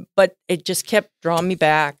 But it just kept drawing me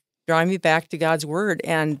back to God's word.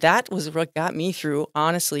 And that was what got me through,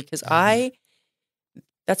 honestly, because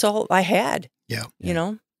that's all I had. Yeah.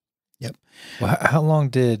 Yep. Well, how long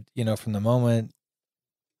did, from the moment,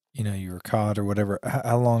 you were caught or whatever,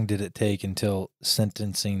 how long did it take until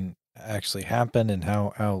sentencing actually happened, and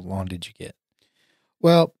how long did you get?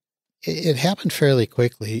 Well, it happened fairly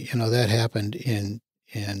quickly. That happened in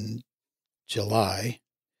July,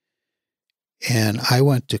 and I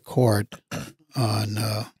went to court on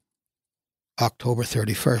October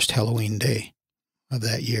 31st, Halloween Day of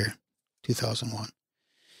that year, 2001.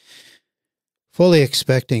 Fully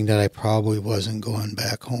expecting that I probably wasn't going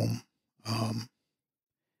back home.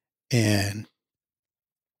 And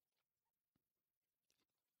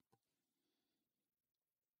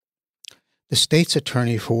the state's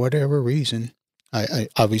attorney, for whatever reason, I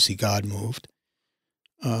obviously God moved.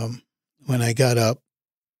 When I got up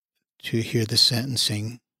to hear the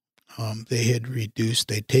sentencing,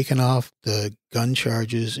 they'd taken off the gun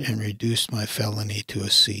charges and reduced my felony to a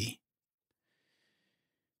C.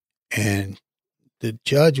 And the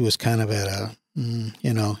judge was kind of at a,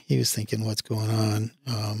 he was thinking, what's going on?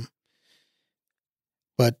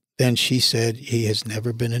 But then she said he has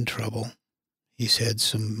never been in trouble. He's had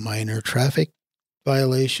some minor traffic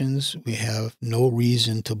violations. We have no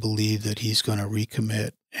reason to believe that he's going to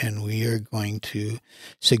recommit, and we are going to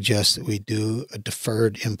suggest that we do a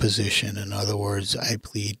deferred imposition. In other words, I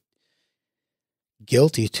plead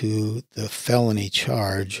guilty to the felony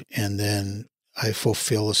charge, and then I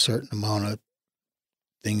fulfill a certain amount of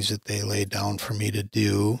things that they laid down for me to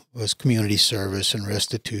do. It was community service and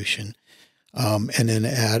restitution, and then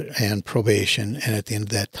and probation. And at the end of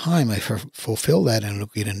that time, I fulfill that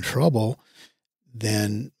and get in trouble,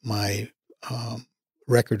 then my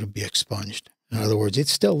record would be expunged. In other words,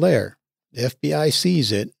 it's still there. The FBI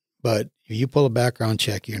sees it, but if you pull a background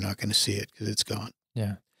check, you're not going to see it because it's gone.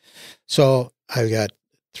 Yeah. So I got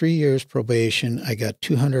 3 years probation. I got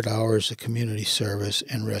 200 hours of community service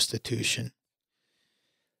and restitution.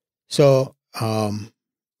 So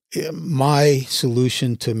my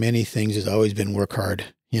solution to many things has always been work hard.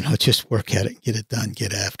 Just work at it, get it done,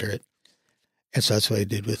 get after it. And so that's what I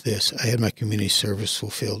did with this. I had my community service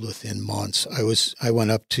fulfilled within months. I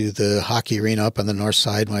went up to the hockey arena up on the north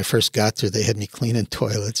side. When I first got there, they had me cleaning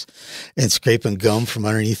toilets and scraping gum from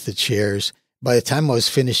underneath the chairs. By the time I was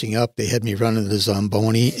finishing up, they had me running the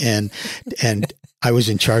Zamboni, and I was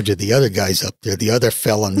in charge of the other guys up there, the other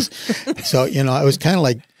felons. So, I was kind of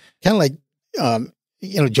like,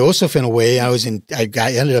 Joseph in a way. I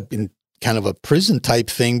ended up in kind of a prison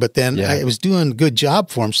type thing, but then I was doing a good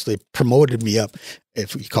job for them. So they promoted me up,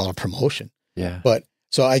 if we call it a promotion. Yeah. But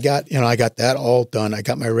so I got that all done. I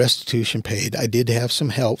got my restitution paid. I did have some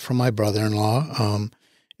help from my brother-in-law.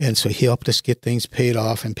 And so he helped us get things paid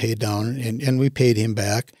off and paid down, and we paid him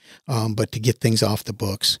back. But to get things off the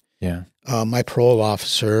books. Yeah. My parole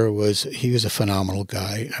officer was a phenomenal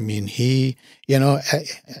guy. I mean,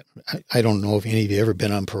 I don't know if any of you ever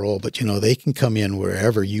been on parole, but they can come in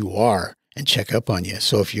wherever you are and check up on you.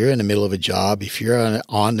 So if you're in the middle of a job, if you're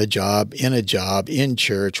on the job, in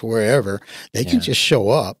church, wherever, they can just show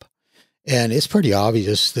up. And it's pretty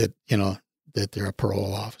obvious that, that they're a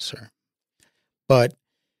parole officer. But,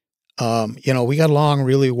 we got along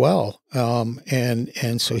really well.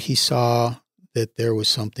 And so he saw that there was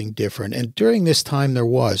something different. And during this time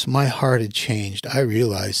my heart had changed. I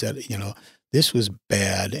realized that, this was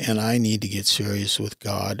bad and I need to get serious with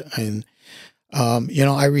God. And,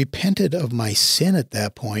 I repented of my sin at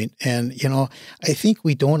that point. And, I think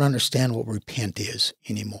we don't understand what repent is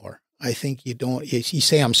anymore. I think you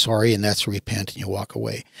say, I'm sorry, and that's repent, and you walk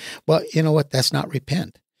away. Well, you know what? That's not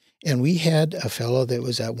repent. And we had a fellow that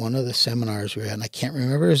was at one of the seminars we had, and I can't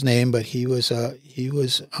remember his name, but he was a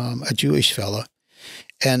Jewish fellow.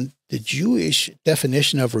 And the Jewish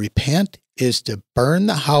definition of repent is to burn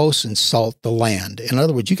the house and salt the land. In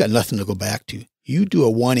other words, you got nothing to go back to. You do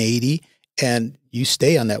a 180 and you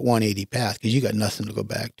stay on that 180 path because you got nothing to go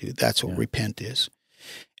back to. That's what repent is.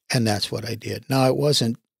 And that's what I did. Now, it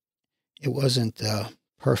wasn't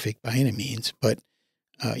perfect by any means, but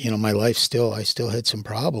my life I still had some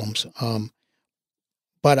problems.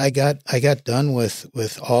 But I got done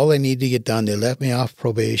with all I needed to get done. They let me off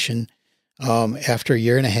probation. After a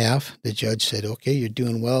year and a half, the judge said, okay, you're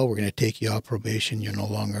doing well. We're going to take you off probation. You're no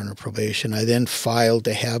longer under probation. I then filed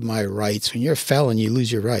to have my rights. When you're a felon, you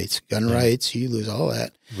lose your rights. Gun rights, you lose all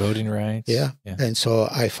that. Voting rights. Yeah. And so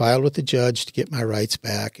I filed with the judge to get my rights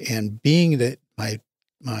back. And being that my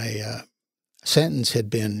sentence had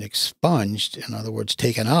been expunged, in other words,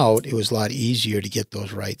 taken out, it was a lot easier to get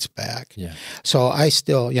those rights back. Yeah. So I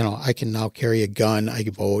still, I can now carry a gun, I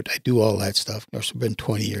can vote, I do all that stuff. Of course, I've been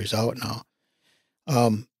 20 years out now.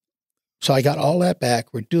 So I got all that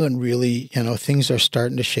back. We're doing really, things are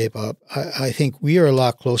starting to shape up. I think we are a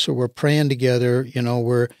lot closer. We're praying together,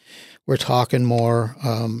 we're talking more.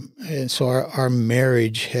 And so our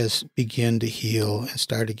marriage has begun to heal and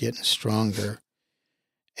started getting stronger.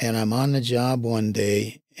 And I'm on the job one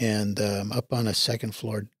day, and I'm up on a second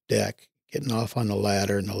floor deck, getting off on the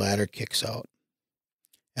ladder, and the ladder kicks out.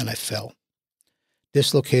 And I fell.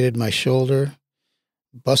 Dislocated my shoulder,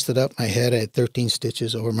 busted up my head. I had 13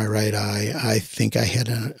 stitches over my right eye. I think I had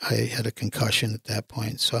a concussion at that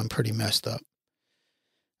point, so I'm pretty messed up.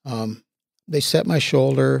 They set my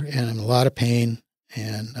shoulder, and I'm in a lot of pain,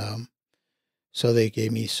 and so they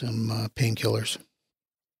gave me some painkillers.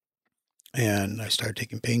 And I started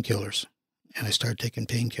taking painkillers, and I started taking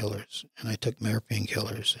painkillers, and I took more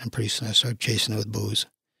painkillers, and pretty soon I started chasing it with booze,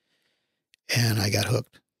 and I got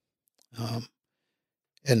hooked.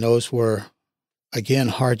 And those were, again,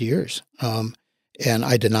 hard years. And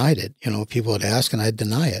I denied it. People would ask, and I'd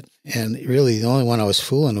deny it. And really, the only one I was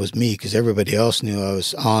fooling was me, because everybody else knew I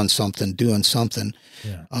was on something, doing something.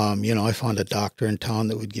 Yeah. I found a doctor in town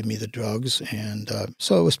that would give me the drugs, and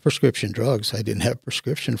so it was prescription drugs. I didn't have a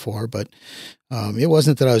prescription for, but it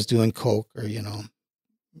wasn't that I was doing coke or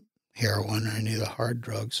heroin or any of the hard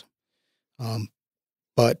drugs.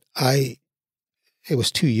 But it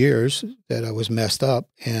was 2 years that I was messed up,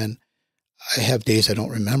 and I have days I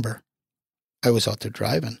don't remember. I was out there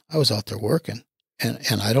driving. I was out there working,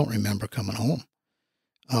 and I don't remember coming home.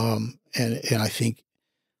 And I think,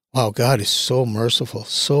 wow, God is so merciful,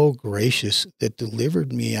 so gracious that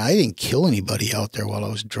delivered me. I didn't kill anybody out there while I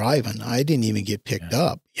was driving. I didn't even get picked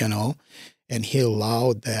up, and he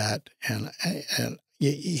allowed that. And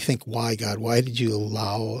you think, why, God? Why did you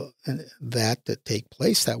allow that to take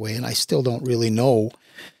place that way? And I still don't really know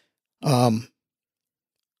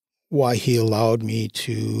why he allowed me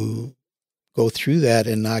to go through that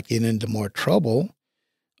and not get into more trouble.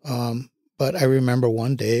 But I remember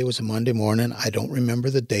one day, it was a Monday morning. I don't remember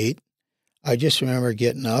the date. I just remember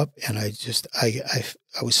getting up, and I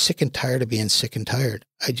was sick and tired of being sick and tired.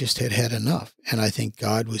 I just had enough. And I think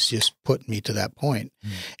God was just putting me to that point. Mm.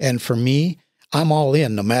 And for me, I'm all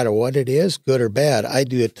in, no matter what it is, good or bad. I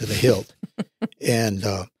do it to the hilt.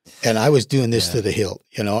 And I was doing this to the hilt,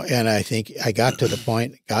 you know, and I think I got to the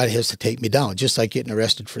point God has to take me down, just like getting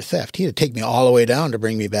arrested for theft. He had to take me all the way down to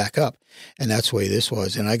bring me back up. And that's the way this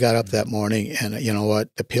was. And I got up that morning, and you know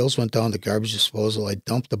what? The pills went down the garbage disposal. I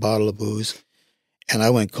dumped the bottle of booze, and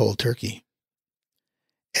I went cold turkey.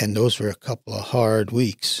 And those were a couple of hard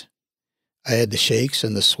weeks. I had the shakes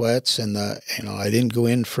and the sweats and I didn't go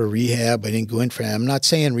in for rehab. I'm not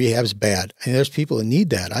saying rehab's bad. I mean, there's people that need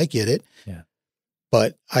that. I get it. Yeah.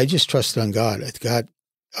 But I just trusted on God. God,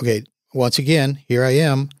 okay, once again, here I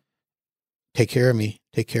am. Take care of me.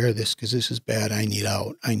 Take care of this, because this is bad. I need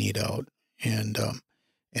out. And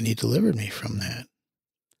he delivered me from that.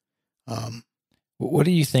 What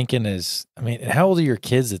are you thinking how old are your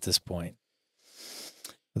kids at this point?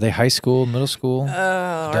 Are they high school, middle school,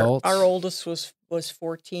 adults? Our oldest was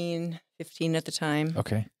 14, 15 at the time.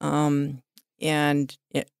 Okay. And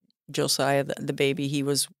Josiah, the baby, he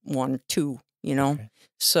was 1, 2, you know. Okay.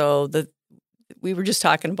 So we were just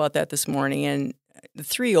talking about that this morning, and the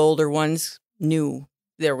 3 older ones knew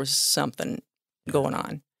there was something going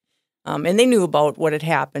on. And they knew about what had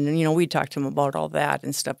happened, and, you know, we talked to them about all that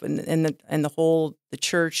and stuff, and the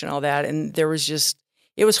church and all that, and there was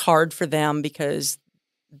it was hard for them because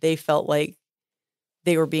they felt like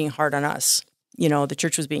they were being hard on us. You know, the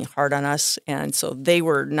church was being hard on us, and so they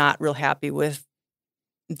were not real happy with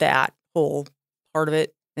that whole part of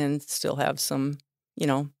it, and still have some, you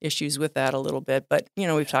know, issues with that a little bit. But, you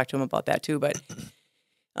know, we've talked to them about that too. But,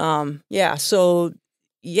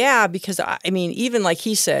 because I mean, even like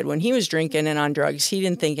he said, when he was drinking and on drugs, he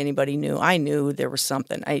didn't think anybody knew. I knew there was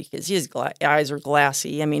something, because his eyes were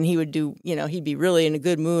glassy. I mean, he would do, you know, he'd be really in a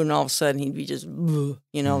good mood, and all of a sudden he'd be just, you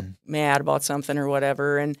know, mad about something or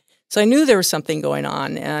whatever. And so I knew there was something going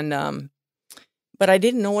on, and but I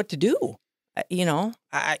didn't know what to do. You know,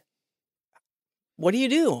 what do you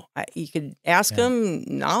do? You could ask him.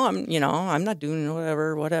 No, I'm not doing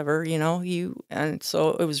whatever, you know, and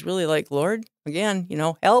so it was really like, Lord, again, you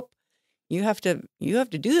know, help. You have to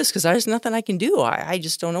do this, because there's nothing I can do. I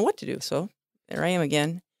just don't know what to do. So there I am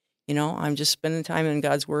again. You know, I'm just spending time in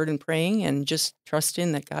God's word and praying, and just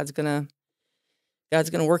trusting that God's gonna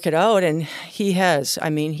work it out. And he has.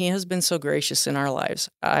 I mean, he has been so gracious in our lives.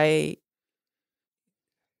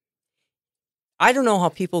 I don't know how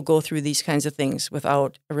people go through these kinds of things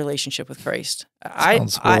without a relationship with Christ.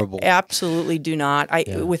 Sounds horrible. I absolutely do not.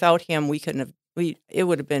 Without him, we couldn't have. It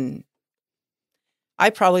would have been. I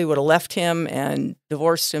probably would have left him and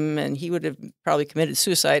divorced him, and he would have probably committed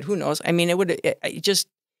suicide. Who knows? I mean, because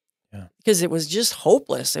it was just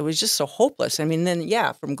hopeless. It was just so hopeless. I mean, then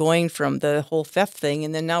from going from the whole theft thing,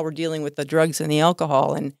 and then now we're dealing with the drugs and the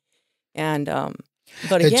alcohol, but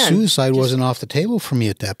again, suicide wasn't off the table for me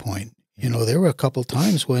at that point. You know, there were a couple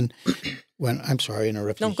times when I'm sorry,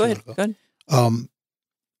 interrupting. No, go ahead. Go ahead.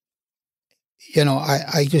 You know,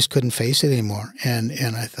 I just couldn't face it anymore. And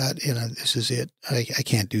I thought, you know, this is it. I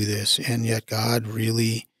can't do this. And yet God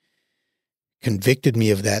really convicted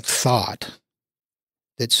me of that thought,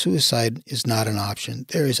 that suicide is not an option.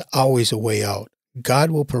 There is always a way out.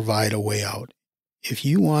 God will provide a way out. If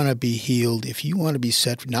you want to be healed, if you want to be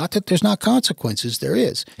set, not that there's not consequences, there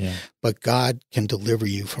is, but God can deliver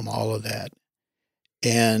you from all of that.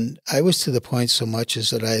 And I was to the point so much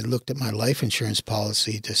as that I looked at my life insurance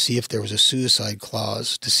policy to see if there was a suicide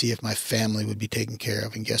clause, to see if my family would be taken care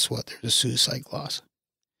of. And guess what? There's a suicide clause.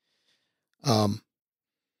 But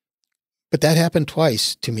that happened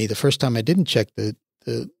twice to me. The first time I didn't check the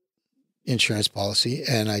insurance policy,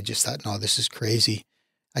 and I just thought, no, this is crazy.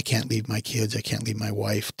 I can't leave my kids. I can't leave my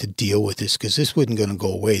wife to deal with this, because this wasn't going to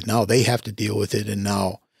go away. Now they have to deal with it, and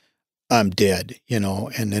now I'm dead, you know,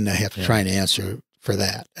 and then I have to try and answer for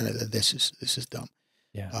that. And this is dumb.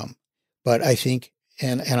 Yeah. But I think,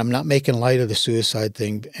 and I'm not making light of the suicide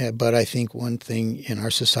thing, but I think one thing in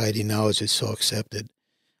our society now is it's so accepted.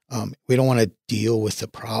 We don't want to deal with the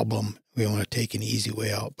problem. We want to take an easy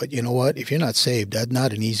way out. But you know what? If you're not saved, that's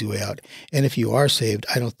not an easy way out. And if you are saved,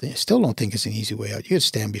 still don't think it's an easy way out. You have to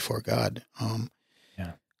stand before God.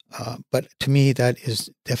 But to me, that is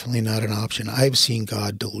definitely not an option. I've seen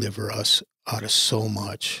God deliver us out of so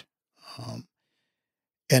much.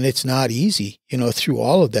 And it's not easy. You know, through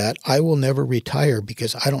all of that, I will never retire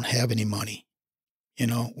because I don't have any money. You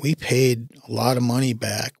know, we paid a lot of money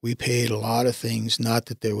back. We paid a lot of things. Not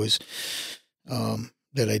that there was,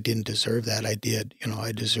 that I didn't deserve that. I did. You know,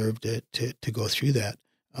 I deserved it to go through that.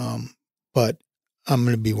 But I'm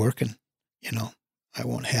going to be working. I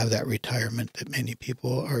won't have that retirement that many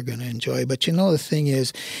people are going to enjoy. But the thing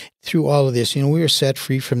is, through all of this, we were set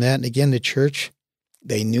free from that. And again, the church,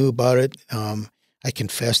 they knew about it. I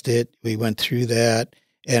confessed it. We went through that.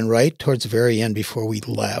 And right towards the very end, before we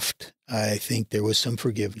left, I think there was some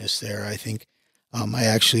forgiveness there. I think I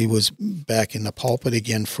actually was back in the pulpit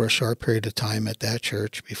again for a short period of time at that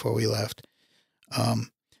church before we left.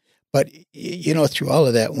 But through all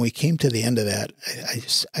of that, when we came to the end of that,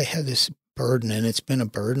 I had this burden, and it's been a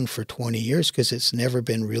burden for 20 years because it's never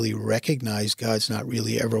been really recognized. God's not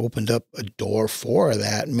really ever opened up a door for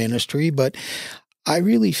that ministry. But I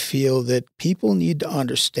really feel that people need to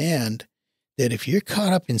understand that if you're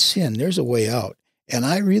caught up in sin, there's a way out. And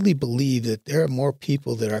I really believe that there are more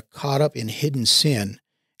people that are caught up in hidden sin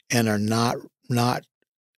and are not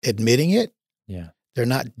admitting it. Yeah. They're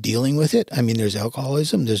not dealing with it. I mean, there's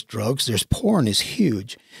alcoholism, there's drugs, there's porn is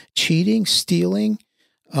huge. Cheating, stealing,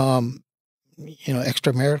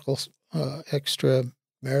 extramarital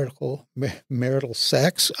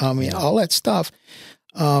sex. I mean, all that stuff.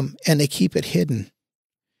 And they keep it hidden.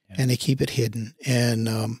 Yeah. And they keep it hidden.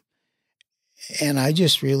 And I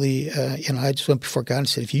just really, I just went before God and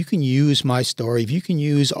said, if you can use my story, if you can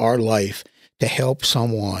use our life to help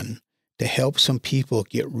someone, to help some people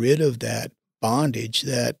get rid of that bondage,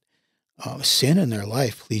 that sin in their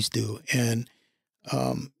life, please do. And,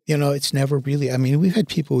 it's never really, I mean, we've had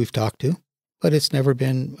people we've talked to, but it's never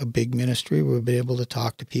been a big ministry where we've been able to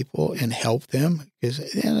talk to people and help them, and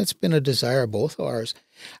it's been a desire of both of ours.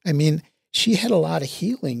 I mean, she had a lot of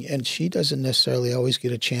healing, and she doesn't necessarily always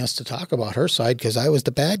get a chance to talk about her side because I was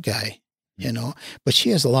the bad guy, but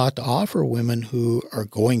she has a lot to offer women who are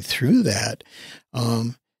going through that,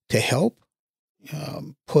 to help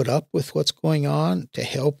put up with what's going on, to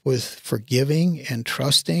help with forgiving and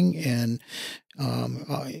trusting. And,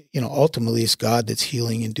 ultimately it's God that's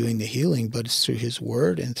healing and doing the healing, but it's through his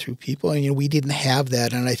word and through people. And, we didn't have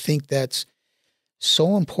that. And I think that's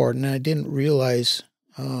so important. And I didn't realize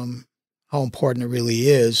how important it really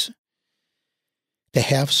is to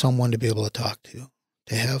have someone to be able to talk to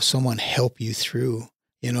have someone help you through.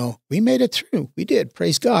 We made it through. We did.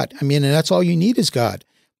 Praise God. I mean, and that's all you need is God.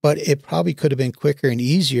 But it probably could have been quicker and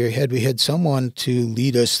easier had we had someone to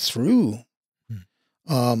lead us through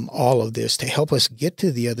all of this, to help us get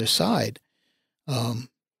to the other side, and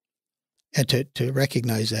to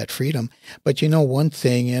recognize that freedom. But one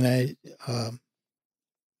thing, and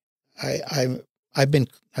I've been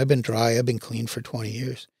dry, I've been clean for 20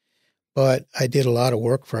 years, but I did a lot of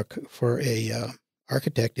work for a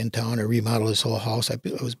architect in town to remodel his whole house. I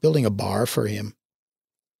was building a bar for him.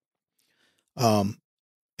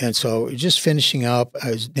 And so just finishing up, I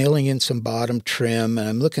was nailing in some bottom trim, and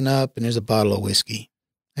I'm looking up, and there's a bottle of whiskey.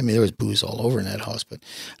 I mean, there was booze all over in that house, but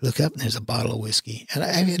I look up, and there's a bottle of whiskey. And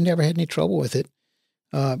I had never had any trouble with it,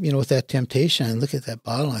 with that temptation. I look at that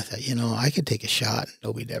bottle, and I thought, I could take a shot, and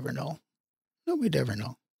nobody'd ever know. Nobody'd ever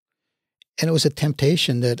know. And it was a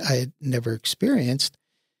temptation that I had never experienced.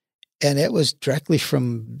 And it was directly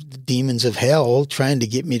from the demons of hell trying to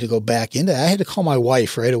get me to go back into it. I had to call my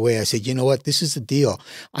wife right away. I said, you know what? This is the deal.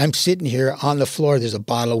 I'm sitting here on the floor. There's a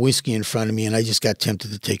bottle of whiskey in front of me, and I just got tempted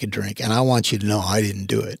to take a drink. And I want you to know I didn't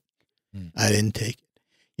do it. I didn't take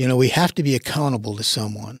it. We have to be accountable to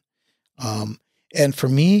someone. And for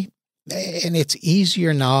me, and it's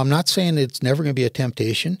easier now. I'm not saying it's never going to be a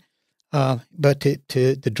temptation. But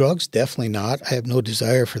to the drugs, definitely not. I have no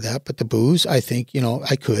desire for that. But the booze, I think,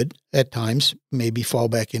 I could at times maybe fall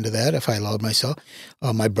back into that if I allowed myself.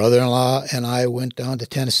 My brother-in-law and I went down to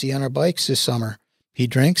Tennessee on our bikes this summer. He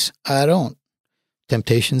drinks. I don't.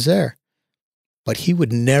 Temptation's there. But he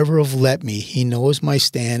would never have let me. He knows my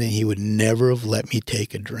stand, and he would never have let me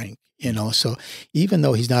take a drink. So even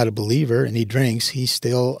though he's not a believer and he drinks, he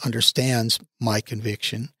still understands my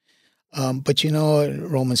conviction. But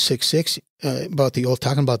Romans 6:6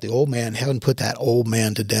 talking about the old man, haven't put that old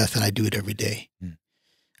man to death, and I do it every day.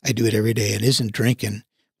 I do it every day. It isn't drinking,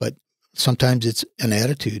 but sometimes it's an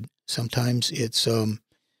attitude. Sometimes it's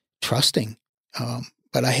trusting.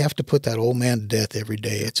 But I have to put that old man to death every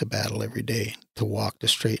day. It's a battle every day to walk the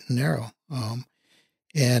straight and narrow.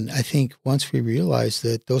 And I think once we realize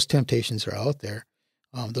that those temptations are out there,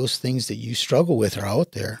 those things that you struggle with are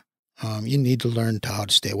out there, you need to learn how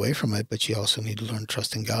to stay away from it, but you also need to learn to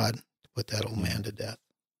trust in God to put that old man to death.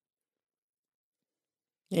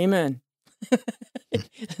 Amen.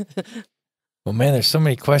 Well, man, there's so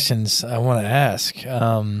many questions I want to ask.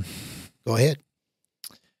 Go ahead.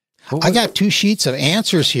 I got 2 sheets of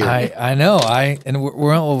answers here. I know.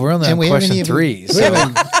 We're only on question 3.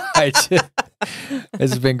 So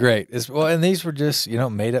it's been great. And these were just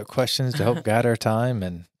made up questions to help guide our time,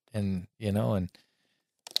 and and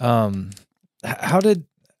how did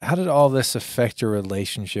all this affect your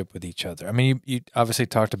relationship with each other? I mean, you obviously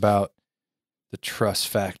talked about the trust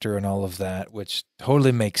factor and all of that, which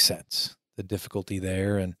totally makes sense, the difficulty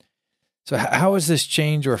there. And so how has this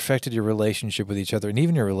changed or affected your relationship with each other and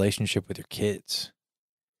even your relationship with your kids?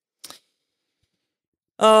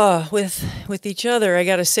 With each other, I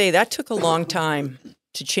got to say that took a long time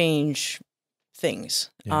to change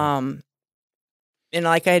things. Yeah. And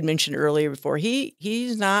like I had mentioned earlier before,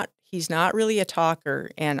 he's not really a talker,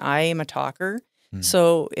 and I am a talker. Mm.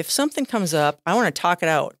 So if something comes up, I want to talk it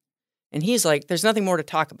out. And he's like, there's nothing more to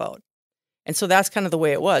talk about. And so that's kind of the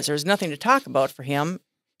way it was. There's nothing to talk about for him,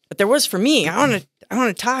 but there was for me. I want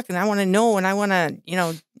to talk, and I want to know, and I want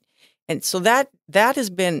to, and so that has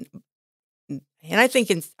been, and I think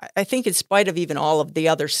in spite of even all of the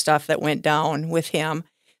other stuff that went down with him,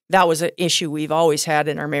 that was an issue we've always had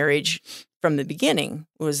in our marriage from the beginning,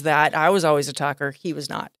 was that I was always a talker. He was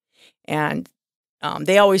not. And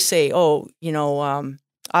they always say, opposites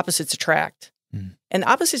attract. Mm. And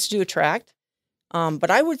opposites do attract, but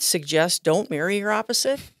I would suggest don't marry your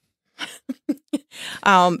opposite.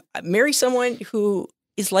 Marry someone who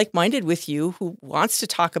is like-minded with you, who wants to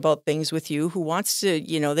talk about things with you, who wants to,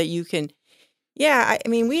 that you can. Yeah, I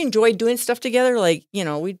mean, we enjoyed doing stuff together. Like,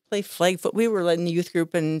 we'd play flag football. We were in the youth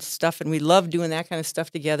group and stuff, and we loved doing that kind of stuff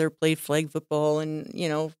together. Played flag football, and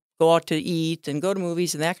go out to eat and go to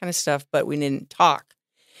movies and that kind of stuff. But we didn't talk,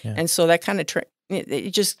 Yeah. and so that kind of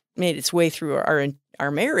it just made its way through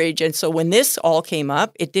our marriage. And so when this all came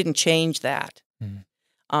up, it didn't change that.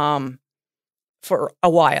 Mm. For a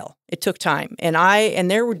while, it took time, and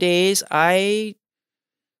there were days I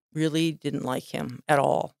really didn't like him at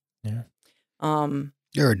all. Yeah.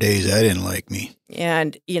 There are days I didn't like me.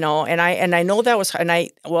 And, and I know that was, and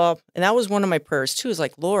that was one of my prayers too, is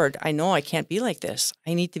like, Lord, I know I can't be like this.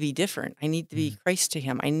 I need to be different. I need to be Christ to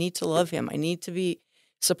him. I need to love him. I need to be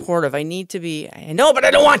supportive. I know, but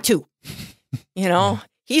I don't want to,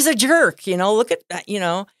 he's a jerk, look at that,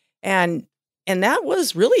 and that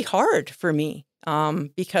was really hard for me.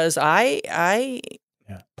 Because I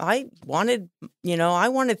wanted, I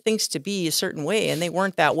wanted things to be a certain way, and they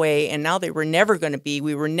weren't that way. And now they were never going to be.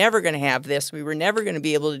 We were never going to have this. We were never going to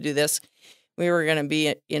be able to do this. We were going to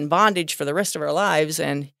be in bondage for the rest of our lives.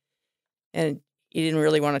 And he didn't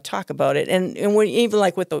really want to talk about it. And when, even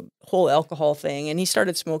like with the whole alcohol thing, and he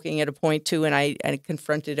started smoking at a point too. And I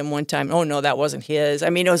confronted him one time. Oh no, that wasn't his. I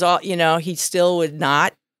mean, it was all, he still would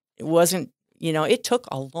not. It wasn't. It took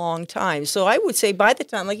a long time. So I would say by the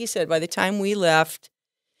time, like you said, by the time we left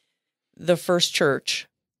the first church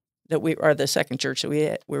or the second church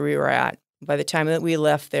where we were at, by the time that we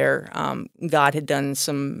left there, God had done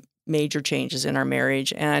some major changes in our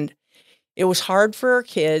marriage. And it was hard for our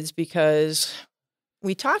kids because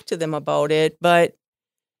we talked to them about it. But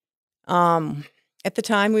at the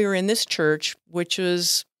time we were in this church, which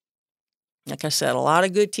was, like I said, a lot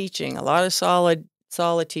of good teaching, a lot of solid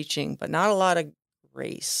teaching, but not a lot of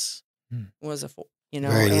grace. Was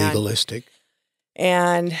very legalistic.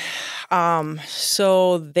 And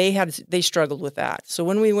so they struggled with that. So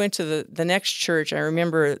when we went to the next church, I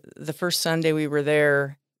remember the first Sunday we were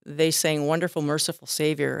there, they sang "Wonderful, Merciful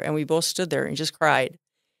Savior," and we both stood there and just cried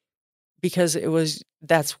because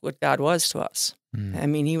that's what God was to us. I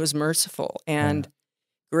mean, he was merciful and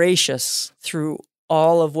gracious through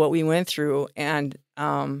all of what we went through. And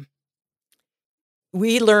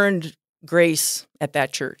we learned grace at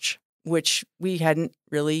that church, which we hadn't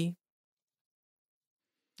really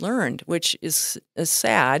learned, which is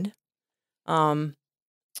sad.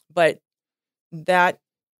 But that,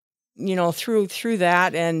 through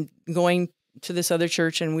that and going to this other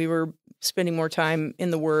church, and we were spending more time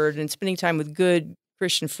in the Word and spending time with good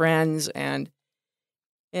Christian friends, and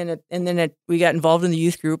then we got involved in the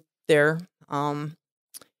youth group there, and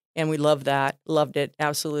we loved it,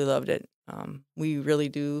 absolutely loved it. We really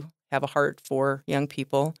do have a heart for young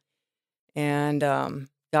people, and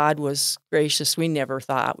God was gracious. We never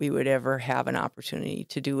thought we would ever have an opportunity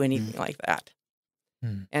to do anything like that.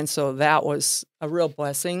 And so that was a real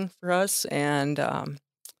blessing for us. And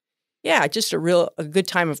just a good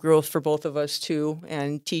time of growth for both of us too,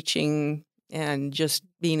 and teaching and just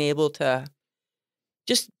being able to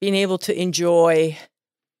enjoy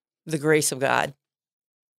the grace of God.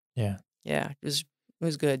 Yeah. Yeah. It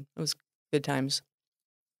was good. It was good times.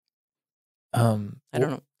 I don't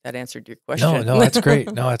know if that answered your question. No, that's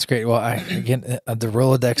great. No, that's great. Well, the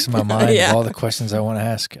Rolodex in my mind of all the questions I want to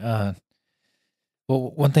ask.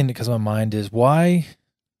 Well, one thing that comes to my mind is why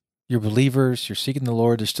you're believers, you're seeking the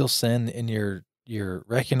Lord, there's still sin, and you're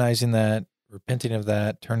recognizing that, repenting of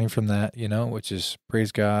that, turning from that, which is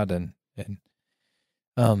praise God.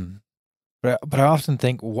 But I often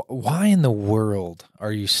think, why in the world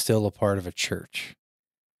are you still a part of a church?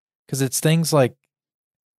 Because it's things like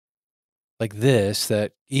this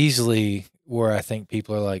that easily, where I think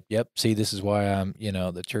people are like, yep, see, this is why I'm,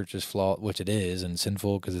 the church is flawed, which it is, and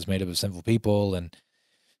sinful because it's made up of sinful people. And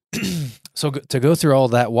so to go through all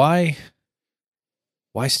that, why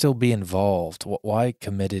still be involved? Why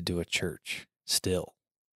committed to a church still?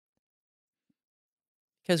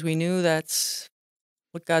 Because we knew that's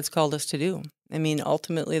what God's called us to do. I mean,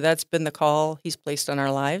 ultimately, that's been the call He's placed on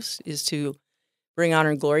our lives, is to bring honor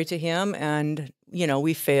and glory to Him. And,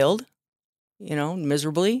 we failed,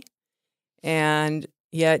 miserably. And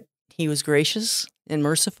yet He was gracious and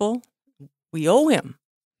merciful. We owe Him.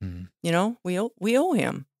 Mm-hmm. We owe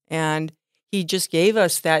Him. And He just gave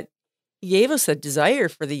us that. He gave us a desire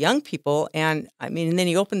for the young people. And and then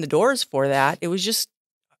He opened the doors for that. It was just,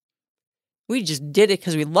 we just did it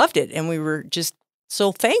because we loved it. And we were just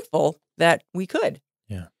so thankful that we could.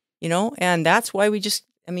 Yeah. And that's why we've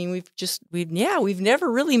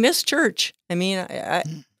never really missed church.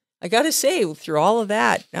 I got to say, through all of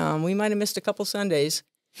that, we might have missed a couple Sundays,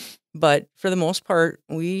 but for the most part,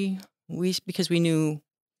 because we knew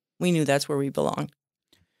that's where we belonged.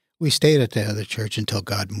 We stayed at the other church until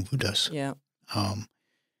God moved us. Yeah. And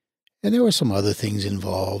there were some other things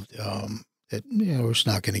involved that we're just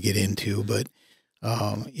not going to get into, but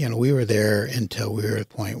we were there until we were at a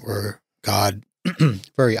point where God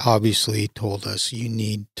very obviously told us, you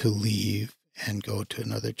need to leave and go to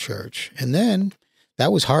another church. And then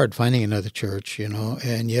that was hard, finding another church,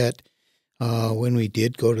 and yet when we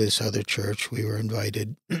did go to this other church, we were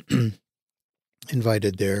invited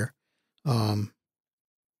there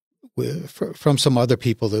from some other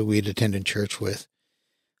people that we'd attended church with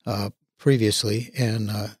previously. And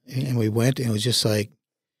we went, and it was just like,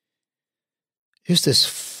 just this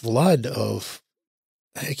flood of,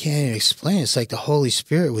 I can't even explain. It's like the Holy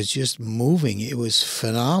Spirit was just moving. It was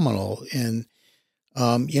phenomenal. And,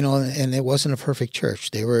 and it wasn't a perfect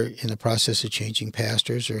church. They were in the process of changing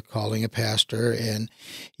pastors or calling a pastor. And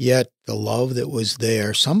yet the love that was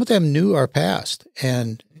there, some of them knew our past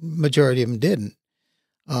and majority of them didn't.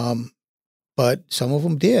 But some of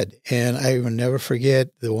them did. And I will never forget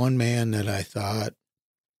the one man that I thought,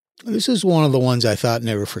 this is one of the ones I thought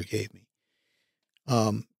never forgave me.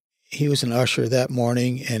 He was an usher that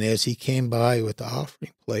morning, and as he came by with the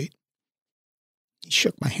offering plate, he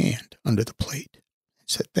shook my hand under the plate and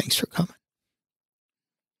said, "Thanks for coming."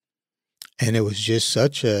 And it was just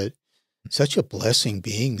such a blessing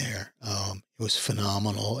being there. It was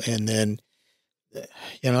phenomenal. And then,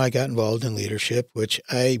 I got involved in leadership, which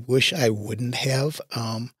I wish I wouldn't have.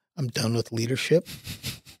 I'm done with leadership.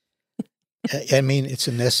 It's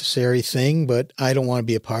a necessary thing, but I don't want to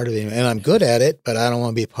be a part of it. And I'm good at it, but I don't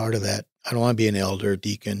want to be a part of that. I don't want to be an elder,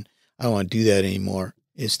 deacon. I don't want to do that anymore.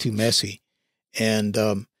 It's too messy. And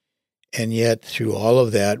yet through all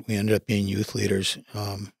of that, we ended up being youth leaders.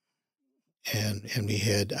 And we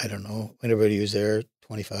had, I don't know, everybody was there,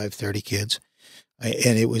 25, 30 kids.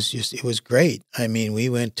 And it was great. We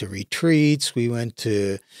went to retreats. We went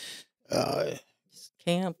to,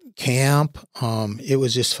 camp. It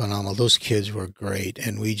was just phenomenal. Those kids were great,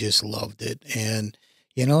 and we just loved it. And,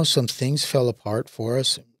 some things fell apart for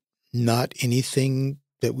us, not anything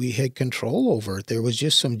that we had control over. There was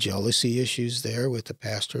just some jealousy issues there with the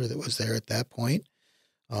pastor that was there at that point.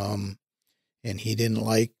 And he didn't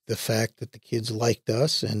like the fact that the kids liked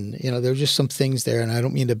us. And, there were just some things there, and I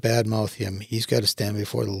don't mean to badmouth him. He's got to stand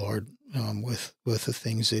before the Lord with the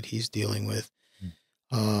things that he's dealing with.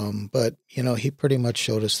 But, he pretty much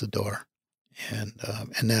showed us the door, and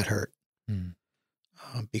that hurt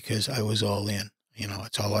because I was all in.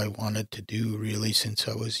 It's all I wanted to do really since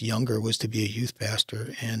I was younger, was to be a youth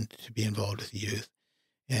pastor and to be involved with the youth.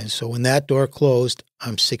 And so when that door closed,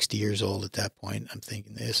 I'm 60 years old at that point. I'm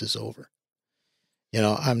thinking, this is over.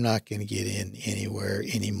 I'm not going to get in anywhere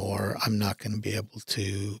anymore. I'm not going to be able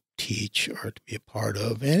to teach or to be a part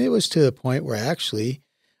of. And it was to the point where actually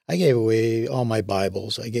I gave away all my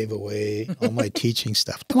Bibles. I gave away all my teaching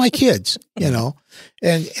stuff to my kids,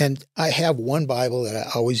 and I have one Bible that I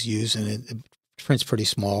always use, and it print's pretty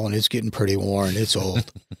small and it's getting pretty worn. It's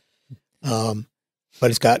old. But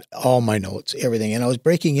it's got all my notes, everything. And I was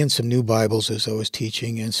breaking in some new Bibles as I was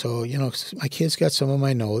teaching. And so, my kids got some of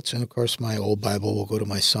my notes, and of course my old Bible will go to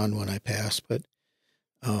my son when I pass. But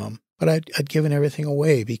I'd given everything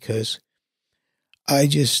away because I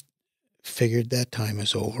just figured that time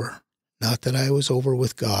is over. Not that I was over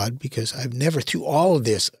with God, because I've never, through all of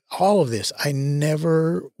this, I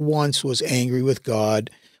never once was angry with God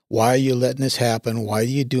why are you letting this happen? Why are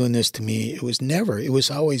you doing this to me? It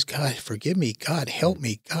was always, God, forgive me. God, help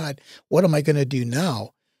me. God, what am I going to do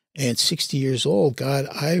now? And 60 years old, God,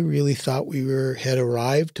 I really thought we had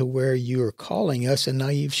arrived to where you were calling us, and now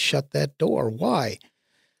you've shut that door. Why?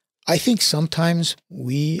 I think sometimes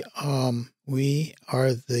we are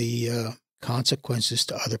the consequences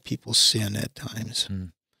to other people's sin at times.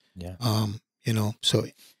 Yeah. So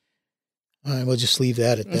we'll just leave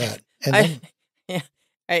that at that. And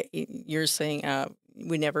you're saying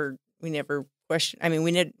we never question. I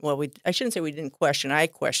mean, I shouldn't say we didn't question. I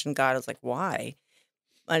questioned God. I was like, why?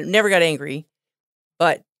 I never got angry,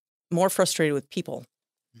 but more frustrated with people.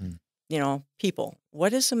 People.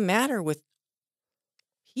 What is the matter with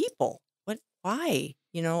people? Why?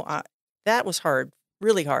 That was hard,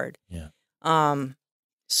 really hard. Yeah.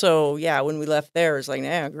 So yeah, when we left there, it was like,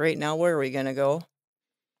 yeah, great. Now where are we going to go?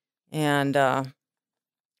 And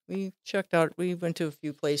we checked out. We went to a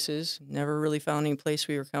few places. Never really found any place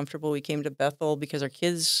we were comfortable. We came to Bethel because our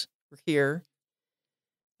kids were here.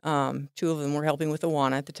 2 of them were helping with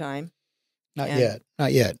Awana at the time. Not yet.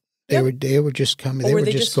 Yep. They were just coming. Oh, They were were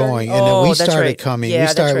they just just starting? going, and then we Oh, that's started right. coming. Yeah,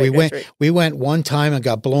 that's right. We went one time and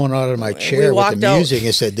got blown out of my chair with walked the out. music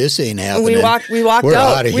and said, "This ain't happening." We walked We're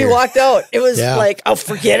out. outta We here. walked out. It was Yeah. like, oh,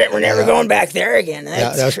 forget it. We're never Yeah. going back there again.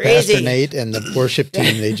 That's that was crazy. Pastor Nate and the worship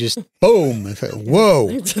team. They just boom. I thought,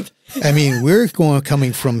 whoa! I mean, we're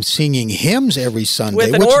coming from singing hymns every Sunday,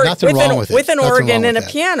 With an which organ, nothing wrong with it. with an Nothing organ wrong and a with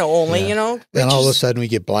that. piano only, Yeah. which And all of a is sudden we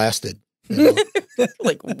get blasted. You know,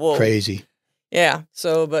 like, whoa. crazy. Yeah.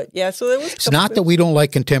 So there was. It's not that we don't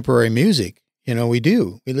like contemporary music. We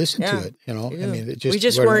do. We listen Yeah, to it. I we do. mean, it just We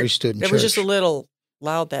just when weren't. we stood in It church. was just a little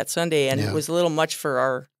loud that Sunday, and Yeah. it was a little much for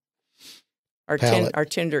our Palate. our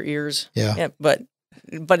tender ears. Yeah. But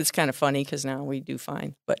it's kind of funny because now we do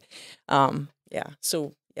fine. But yeah.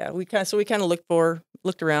 So yeah, we kind of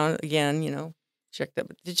looked around again. Checked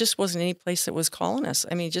up. It just wasn't any place that was calling us.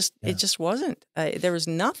 I mean, it just wasn't. There was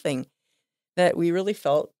nothing that we really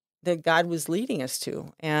felt that God was leading us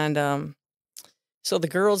to, and so the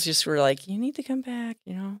girls just were like, "You need to come back,"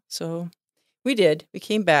 So we did. We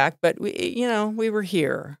came back, but we were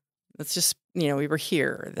here. Let's just, we were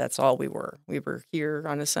here. That's all we were. We were here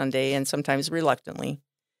on a Sunday, and sometimes reluctantly,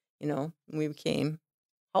 we came.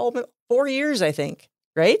 How old? 4 years, I think.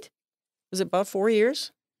 Right? Was it about 4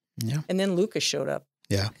 years? Yeah. And then Lucas showed up.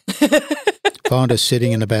 Yeah. Found us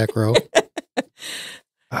sitting in the back row.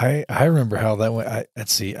 I remember how that went.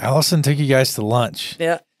 Let's see. Allison took you guys to lunch.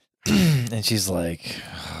 Yeah. And she's like,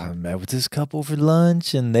 I met with this couple for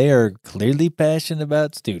lunch, and they are clearly passionate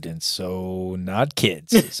about students, so not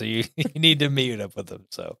kids. So you need to meet up with them.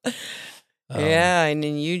 So yeah, and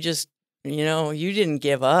then you just, you didn't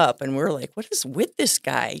give up, and we're like, what is with this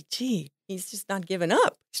guy? Gee, he's just not giving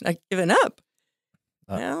up. He's not giving up.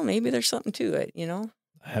 Well, maybe there's something to it, I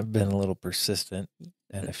have been a little persistent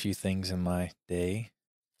in a few things in my day.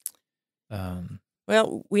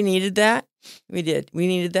 Well, we needed that. We did. We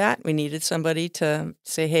needed that. We needed somebody to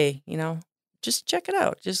say, hey, just check it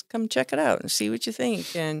out. Just come check it out and see what you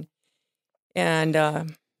think. And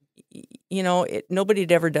nobody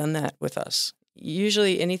had ever done that with us.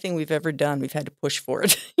 Usually anything we've ever done, we've had to push for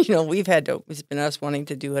it. It's been us wanting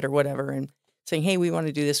to do it or whatever and saying, hey, we want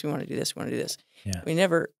to do this. We want to do this. We want to do this. Yeah. We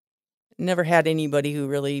never had anybody who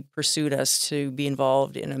really pursued us to be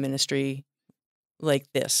involved in a ministry like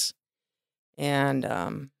this. And,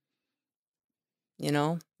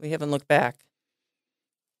 we haven't looked back.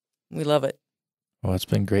 We love it. Well, it's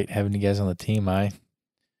been great having you guys on the team. I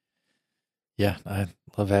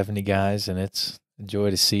love having you guys, and it's a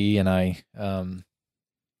joy to see. And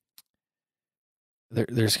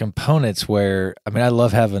there's components where, I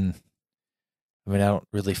love having, I don't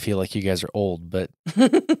really feel like you guys are old, but,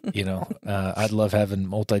 I'd love having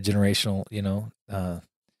multi-generational,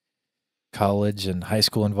 college and high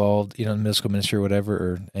school involved, middle school ministry or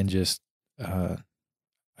whatever, and just I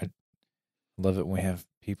love it when we have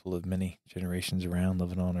people of many generations around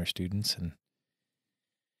living on our students,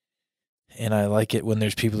 and I like it when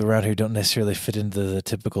there's people around who don't necessarily fit into the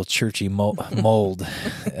typical churchy mold.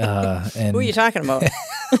 And who are you talking about?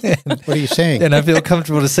 What are you saying? And I feel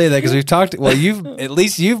comfortable to say that because we've talked. Well,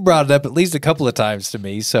 you've brought it up at least a couple of times to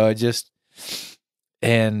me. So I just.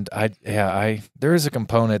 And there is a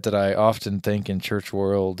component that I often think in church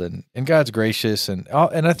world, and God's gracious, and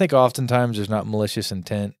I think oftentimes there's not malicious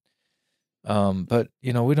intent, but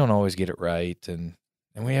we don't always get it right, and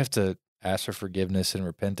we have to ask for forgiveness and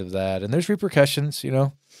repent of that, and there's repercussions,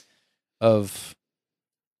 of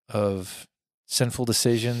sinful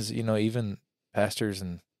decisions, even pastors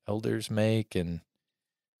and elders make, and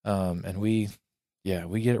we get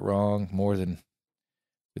it wrong more than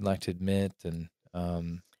we'd like to admit. And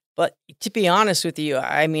But to be honest with you,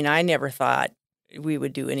 I mean, I never thought we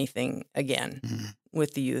would do anything again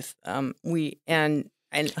with the youth. And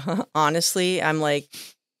honestly, I'm like,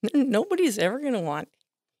 nobody's ever going to want.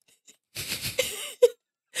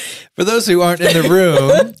 for those who aren't in the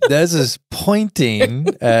room, Des is pointing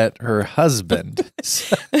at her husband.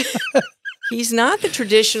 He's not the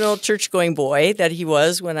traditional church-going boy that he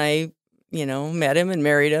was when I, met him and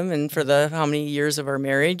married him, and for the how many years of our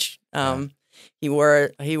marriage. He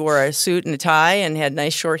wore a suit and a tie and had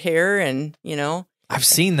nice short hair, and I've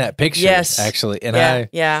seen that picture. Yes, actually, and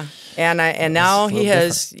and now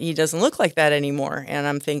he doesn't look like that anymore. And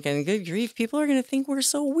I'm thinking, good grief, people are going to think we're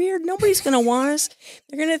so weird. Nobody's going to want us.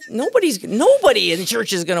 Nobody in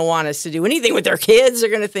church is going to want us to do anything with their kids. They're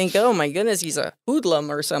going to think, oh my goodness, he's a hoodlum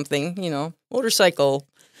or something, motorcycle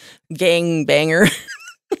gang banger.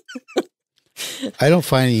 I don't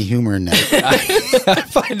find any humor in that. I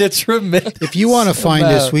find it tremendous. If you want to find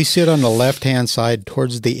us, we sit on the left-hand side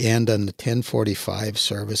towards the end on the 10:45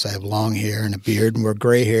 service. I have long hair and a beard, and we're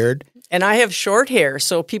gray-haired. And I have short hair,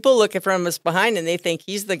 so people look from us behind, and they think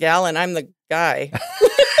he's the gal and I'm the guy.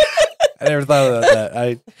 I never thought about that.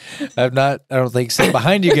 I don't think sat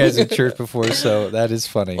behind you guys in church before, so that is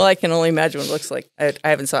funny. Well, I can only imagine what it looks like. I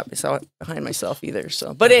haven't saw it behind myself either.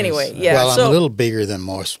 So, but anyway, yeah. Well, I'm a little bigger than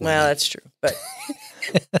most women. Well, that's true. But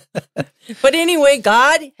but anyway,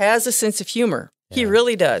 God has a sense of humor. Yeah. He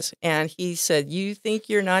really does. And he said, "You think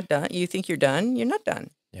you're not done? You think you're done? You're not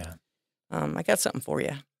done." Yeah. I got something for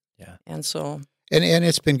you. Yeah. And so. And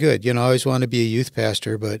it's been good. I always want to be a youth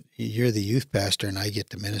pastor, but you're the youth pastor, and I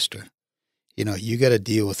get to minister. You got to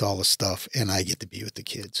deal with all the stuff, and I get to be with the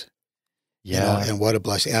kids. Yeah. And what a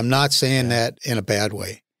blessing. I'm not saying that in a bad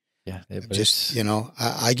way. Yeah. Just,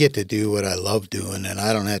 I get to do what I love doing, and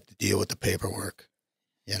I don't have to deal with the paperwork,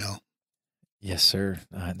 Yes, sir.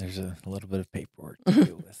 There's a little bit of paperwork to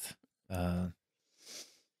deal with. And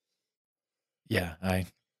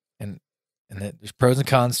there's pros and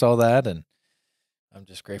cons to all that, and I'm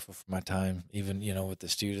just grateful for my time, even, with the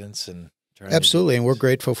students and absolutely, and we're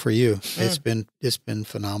grateful for you. It's been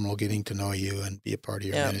phenomenal getting to know you and be a part of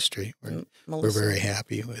your ministry. We're very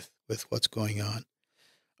happy with what's going on.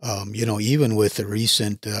 Even with the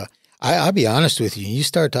recent, I'll be honest with you. You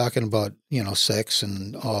start talking about sex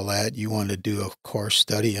and all that. You want to do a course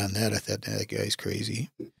study on that. I thought that guy's crazy.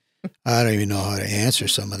 I don't even know how to answer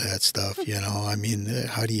some of that stuff. I mean,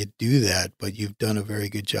 how do you do that? But you've done a very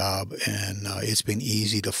good job, and it's been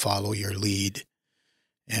easy to follow your lead.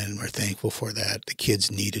 And we're thankful for that. The kids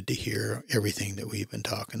needed to hear everything that we've been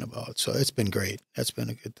talking about. So it's been great. That's been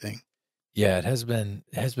a good thing. Yeah, it has been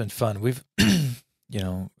fun. We've,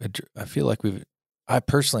 I feel like I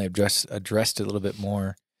personally addressed it a little bit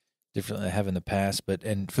more differently than I have in the past.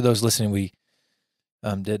 And for those listening, we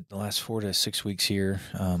did the last 4 to 6 weeks here.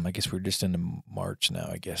 I guess we're just into March now,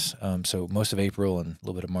 I guess. So most of April and a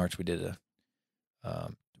little bit of March, we did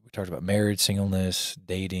we talked about marriage, singleness,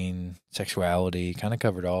 dating, sexuality, kind of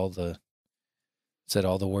covered said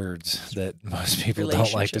all the words that most people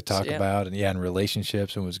don't like to talk about. And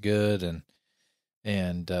relationships, and was good.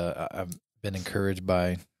 And I've been encouraged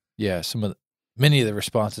by, many of the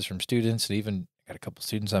responses from students, and even got a couple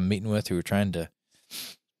students I'm meeting with who are trying to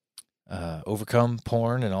overcome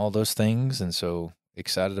porn and all those things. And so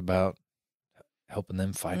excited about helping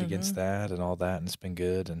them fight against that and all that. And it's been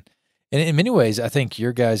good. And in many ways, I think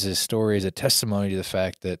your guys' story is a testimony to the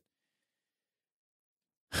fact that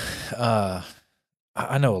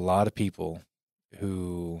I know a lot of people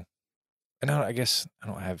who, and I guess I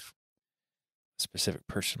don't have a specific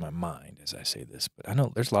person in my mind as I say this, but I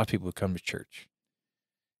know there's a lot of people who come to church.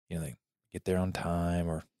 They get there on time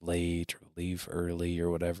or late or leave early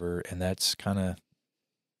or whatever, and that's kind of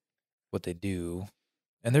what they do.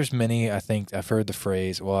 And there's many, I think, I've heard the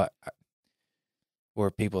phrase, where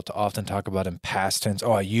people often talk about in past tense,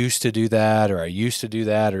 I used to do that, or I used to do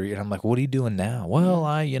that, or I'm like, what are you doing now? Well,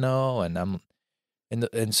 and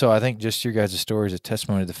so I think just your guys' story is a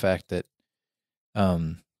testimony to the fact that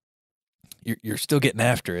you're still getting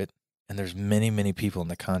after it, and there's many, many people in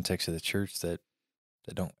the context of the church that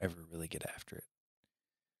don't ever really get after it.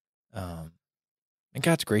 And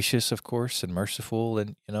God's gracious, of course, and merciful,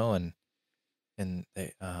 and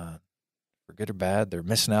they, for good or bad, they're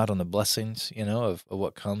missing out on the blessings, of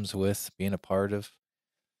what comes with being a part of,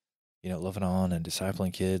 loving on and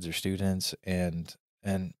discipling kids or students, and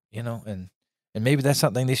maybe that's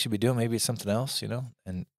something they should be doing. Maybe it's something else,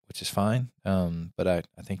 and which is fine. But I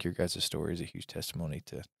think your guys' story is a huge testimony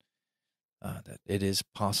to that it is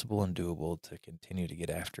possible and doable to continue to get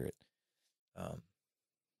after it, no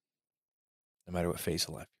matter what phase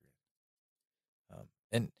of life you're in.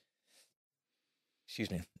 and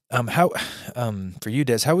excuse me, how, for you,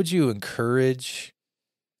 Des, how would you encourage,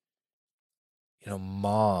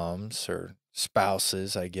 moms or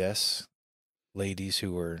spouses, I guess, ladies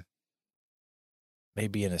who are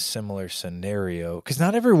maybe in a similar scenario? Because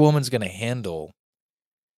not every woman's going to handle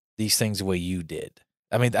these things the way you did.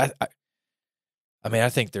 I mean, I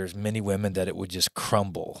think there's many women that it would just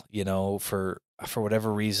crumble, for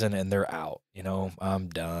whatever reason, and they're out. I'm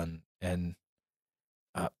done, and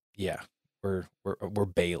yeah, we're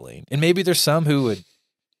bailing. And maybe there's some who would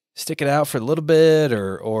stick it out for a little bit,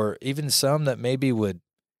 or even some that maybe would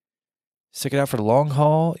stick it out for the long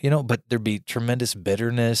haul, But there'd be tremendous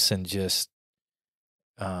bitterness and just.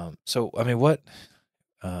 So I mean, what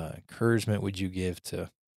encouragement would you give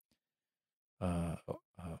to a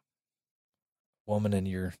woman that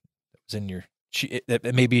was in your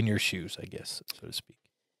that may be in your shoes, I guess, so to speak?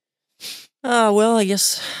 Well, I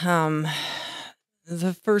guess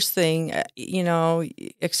the first thing,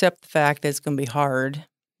 accept the fact that it's going to be hard,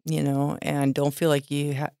 and don't feel like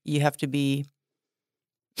you have to be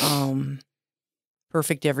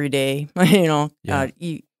perfect every day. Yeah.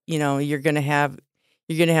 You're going to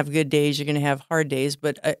have good days, you're going to have hard days,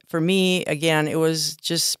 but for me, again, it was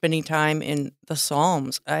just spending time in the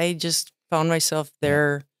Psalms. I just found myself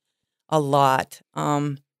there a lot.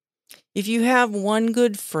 If you have one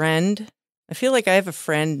good friend, I feel like I have a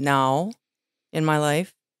friend now in my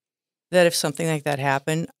life that if something like that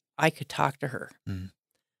happened, I could talk to her.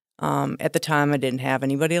 At the time, I didn't have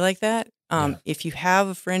anybody like that. If you have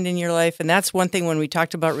a friend in your life, and that's one thing when we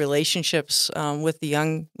talked about relationships with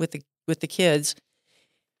the kids,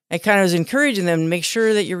 I kind of was encouraging them to make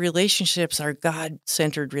sure that your relationships are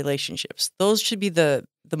God-centered relationships. Those should be the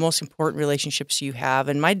most important relationships you have.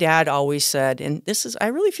 And my dad always said, and I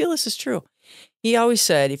really feel this is true. He always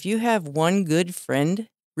said, if you have one good friend,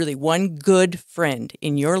 really one good friend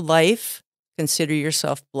in your life, consider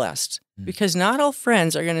yourself blessed. Because not all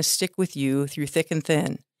friends are going to stick with you through thick and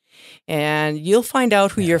thin. And you'll find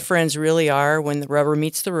out who your friends really are when the rubber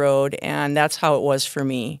meets the road. And that's how it was for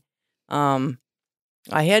me.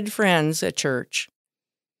 I had friends at church,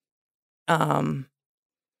 but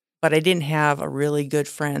I didn't have a really good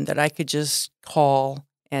friend that I could just call,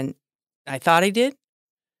 and I thought I did.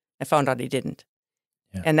 I found out I didn't,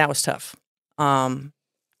 and that was tough.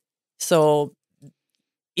 So,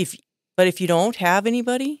 if you don't have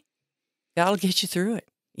anybody, God will get you through it.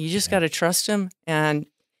 You just got to trust Him and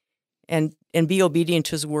be obedient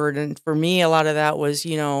to His word. And for me, a lot of that was,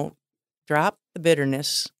 drop the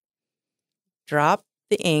bitterness, drop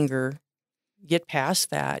the anger, get past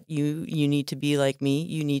that. You need to be like me.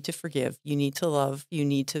 You need to forgive. You need to love.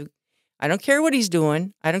 I don't care what he's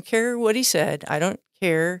doing. I don't care what he said. I don't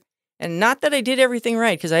care. And not that I did everything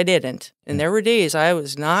right, because I didn't. And there were days I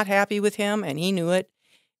was not happy with him, and he knew it.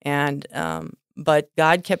 And but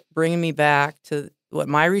God kept bringing me back to what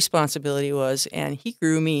my responsibility was, and He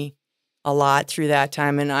grew me a lot through that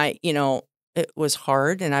time. And it was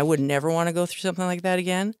hard, and I would never want to go through something like that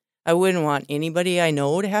again. I wouldn't want anybody I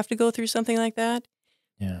know to have to go through something like that.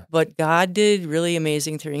 Yeah. But God did really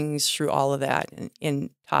amazing things through all of that, and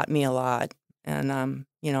taught me a lot. And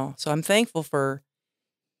so I'm thankful for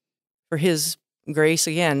His grace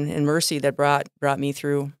again and mercy that brought me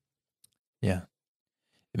through. Yeah.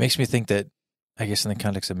 It makes me think that, I guess in the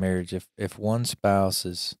context of marriage, if one spouse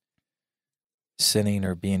is sinning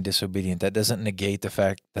or being disobedient, that doesn't negate the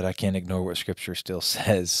fact that I can't ignore what Scripture still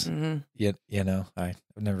says. Mm-hmm. I've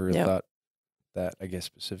never really thought that, I guess,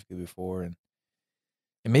 specifically before. And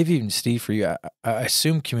maybe even, Steve, for you, I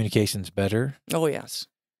assume communication's better. Oh, yes.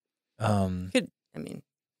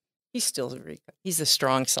 He's a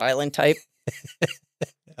strong, silent type.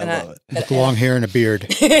 I love it. With long hair and a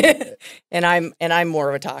beard. and I'm more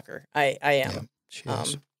of a talker. I am. Yeah, she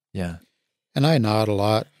is. Yeah. And I nod a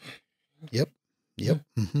lot. Yep.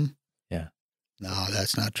 Mm-hmm. Yeah. No,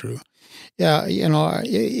 that's not true. Yeah,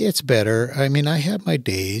 it's better. I mean, I have my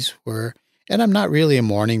days where, and I'm not really a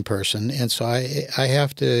morning person, and so I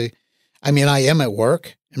have to, I mean, I am at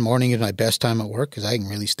work, and morning is my best time at work because I can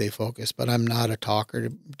really stay focused, but I'm not a talker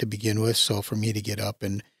to begin with, so for me to get up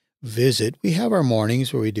and visit, we have our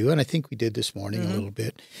mornings where we do, and I think we did this morning a little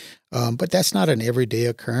bit, but that's not an everyday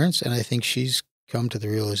occurrence, and I think she's come to the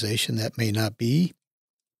realization that may not be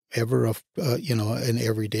ever an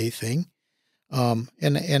everyday thing. And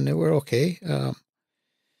we're okay.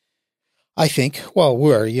 I think, well,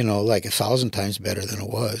 we're, like 1,000 times better than it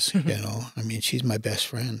was, I mean, she's my best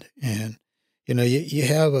friend. And, you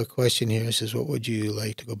have a question here that says, what would you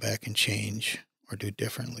like to go back and change or do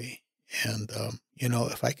differently? And,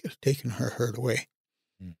 if I could have taken her hurt away,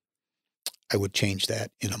 I would change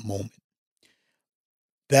that in a moment.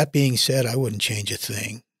 That being said, I wouldn't change a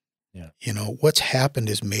thing. Yeah. What's happened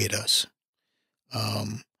has made us.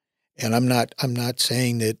 And I'm not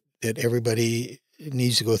saying that everybody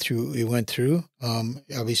needs to go through what we went through.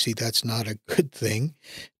 Obviously, that's not a good thing.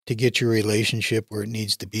 To get your relationship where it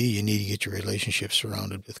needs to be, you need to get your relationship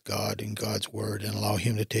surrounded with God and God's word, and allow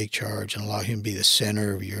him to take charge and allow him to be the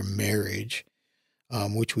center of your marriage,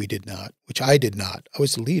 which we did not, which I did not. I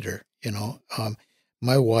was the leader,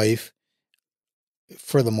 my wife,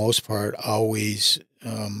 for the most part, always,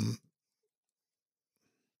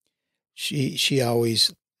 she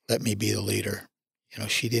always let me be the leader.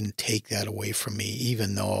 She didn't take that away from me,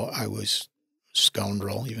 even though I was a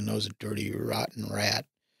scoundrel, even though I was a dirty, rotten rat.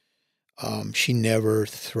 She never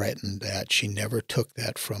threatened that. She never took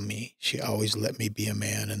that from me. She always let me be a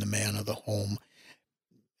man and the man of the home.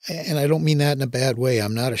 And I don't mean that in a bad way.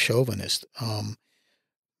 I'm not a chauvinist.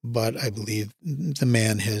 But I believe the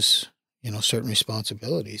man has, certain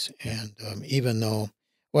responsibilities. And even though,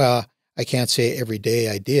 well, I can't say every day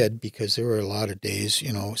I did, because there were a lot of days,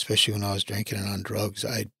 especially when I was drinking and on drugs,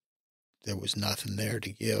 there was nothing there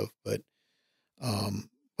to give. But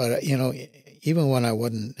even when I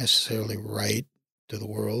wasn't necessarily right to the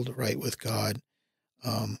world, right with God,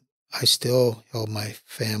 I still held my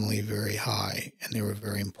family very high, and they were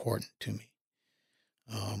very important to me.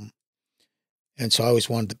 And so I always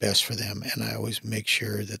wanted the best for them, and I always make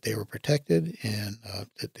sure that they were protected, and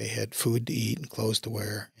that they had food to eat and clothes to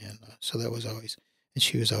wear. And so that was always, and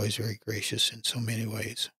she was always very gracious in so many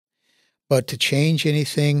ways. But to change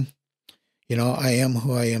anything, I am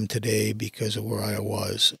who I am today because of where I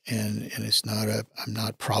was, and it's not I'm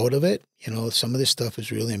not proud of it. Some of this stuff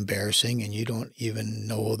is really embarrassing, and you don't even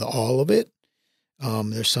know all of it.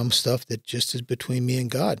 There's some stuff that just is between me and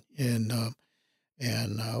God, and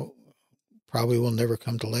probably will never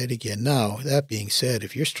come to light again. Now, that being said,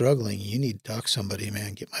 if you're struggling, you need to talk to somebody,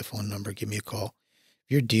 man. Get my phone number, give me a call.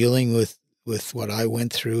 If you're dealing with what I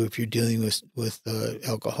went through, if you're dealing with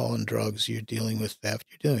alcohol and drugs, you're dealing with theft,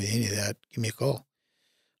 you're dealing with any of that, give me a call.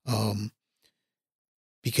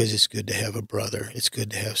 Because it's good to have a brother. It's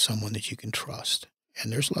good to have someone that you can trust.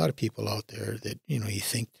 And there's a lot of people out there that, you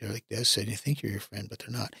think they're like Des said, you think you're your friend, but they're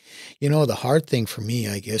not. The hard thing for me,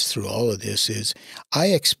 I guess, through all of this is I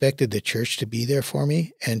expected the church to be there for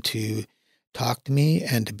me and to talk to me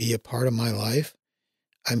and to be a part of my life.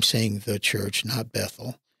 I'm saying the church, not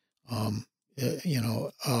Bethel. The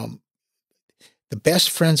best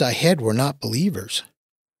friends I had were not believers.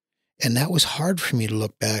 And that was hard for me to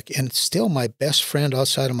look back. And still my best friend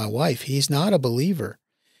outside of my wife, he's not a believer.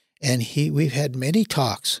 And we've had many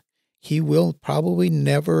talks. He will probably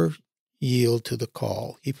never yield to the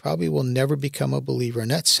call. He probably will never become a believer.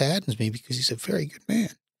 And that saddens me because he's a very good man.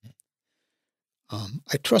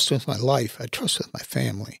 I trust him with my life. I trust him with my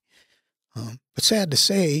family. But sad to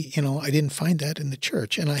say, I didn't find that in the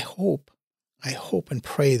church. And I hope and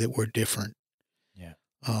pray that we're different. Yeah.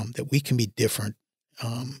 That we can be different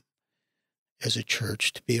as a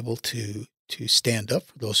church, to be able to stand up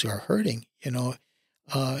for those who are hurting.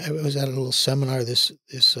 I was at a little seminar this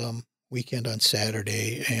weekend on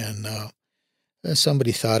Saturday, and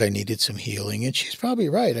somebody thought I needed some healing, and she's probably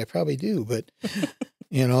right. I probably do, but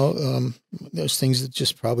there's things that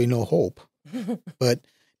just probably no hope. But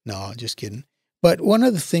no, just kidding. But one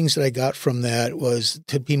of the things that I got from that was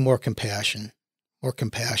to be more compassionate.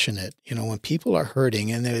 When people are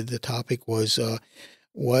hurting, and the topic was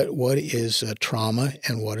what is trauma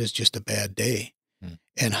and what is just a bad day.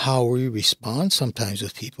 And how we respond sometimes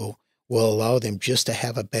with people will allow them just to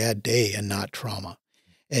have a bad day and not trauma.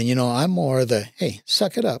 And, I'm more hey,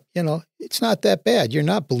 suck it up. It's not that bad. You're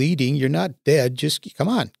not bleeding. You're not dead. Just come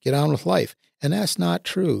on, get on with life. And that's not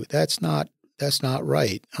true. That's not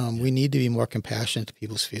right. We need to be more compassionate to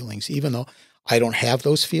people's feelings, even though I don't have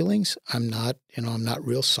those feelings. I'm not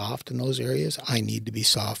real soft in those areas. I need to be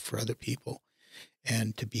soft for other people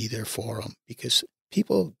and to be there for them, because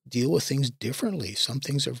people deal with things differently. Some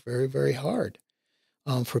things are very, very hard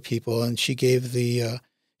for people. And she gave the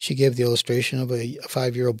illustration of a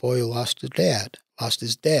 5-year-old boy who lost his dad.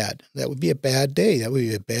 That would be a bad day. That would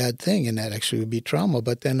be a bad thing, and that actually would be trauma.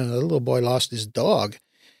 But then another little boy lost his dog,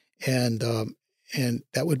 and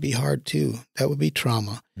that would be hard too. That would be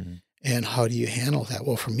trauma. Mm-hmm. And how do you handle that?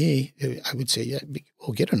 Well, for me, I would say, yeah,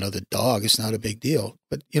 we'll get another dog. It's not a big deal.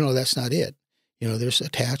 But that's not it. There's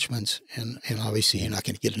attachments, and obviously you're not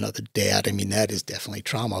going to get another dad. I mean, that is definitely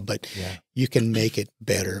trauma, but you can make it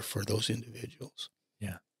better for those individuals.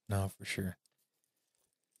 Yeah, no, for sure.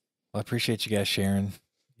 Well, I appreciate you guys sharing,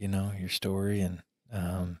 your story, and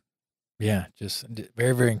just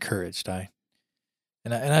very, very encouraged. I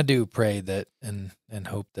do pray that and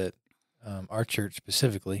hope that our church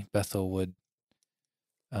specifically, Bethel, would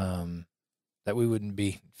that we wouldn't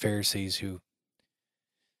be Pharisees who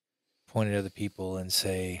point at other people and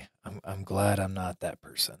say, I'm glad I'm not that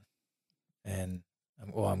person. And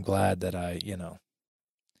I'm glad that I've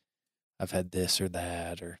had this or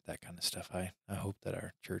that or that kind of stuff. I hope that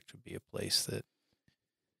our church would be a place that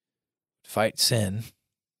fight sin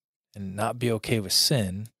and not be okay with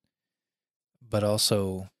sin, but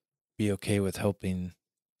also be okay with helping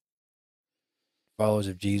followers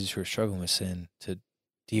of Jesus who are struggling with sin to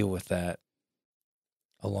deal with that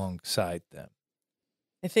alongside them.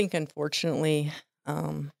 I think, unfortunately,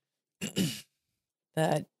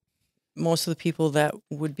 that most of the people that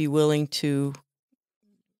would be willing to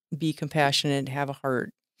be compassionate and have a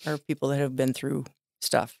heart are people that have been through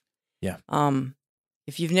stuff. Yeah.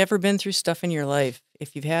 If you've never been through stuff in your life,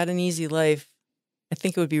 if you've had an easy life, I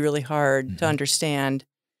think it would be really hard to understand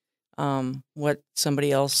what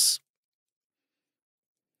somebody else,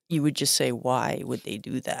 you would just say, why would they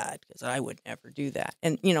do that? Because I would never do that.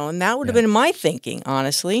 And, and that would have been my thinking,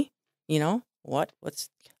 honestly. I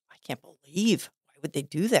can't believe, why would they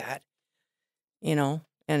do that? And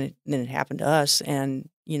then it happened to us. And,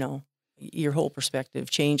 your whole perspective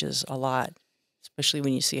changes a lot, especially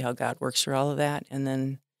when you see how God works through all of that. And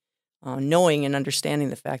then knowing and understanding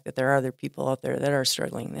the fact that there are other people out there that are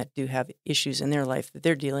struggling, that do have issues in their life that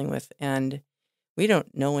they're dealing with. And we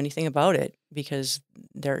don't know anything about it because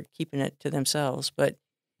they're keeping it to themselves. But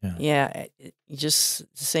just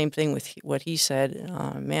the same thing with what he said.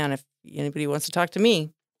 Man, if anybody wants to talk to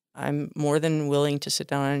me, I'm more than willing to sit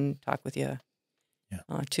down and talk with you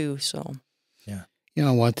too. So, yeah.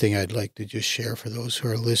 One thing I'd like to just share for those who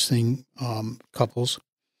are listening, couples,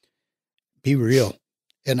 be real.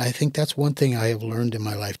 And I think that's one thing I have learned in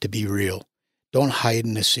my life, to be real. Don't hide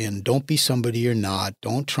in the sin. Don't be somebody you're not.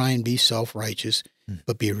 Don't try and be self-righteous,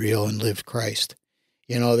 but be real and live Christ.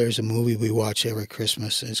 There's a movie we watch every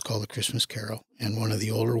Christmas, and it's called A Christmas Carol. And one of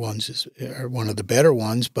the older ones or one of the better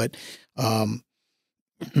ones, but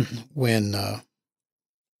when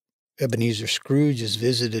Ebenezer Scrooge is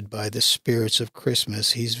visited by the spirits of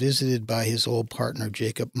Christmas, he's visited by his old partner,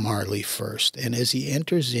 Jacob Marley, first. And as he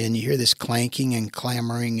enters in, you hear this clanking and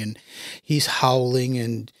clamoring, and he's howling,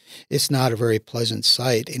 and it's not a very pleasant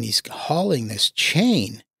sight. And he's hauling this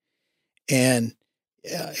chain. And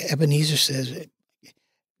Ebenezer says,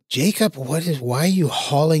 Jacob, why are you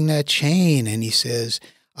hauling that chain? And he says,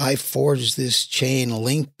 I forged this chain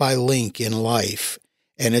link by link in life.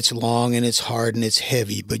 And it's long and it's hard and it's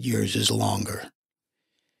heavy, but yours is longer.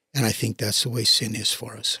 And I think that's the way sin is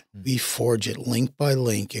for us. We forge it link by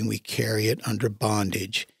link, and we carry it under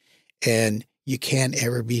bondage. And you can't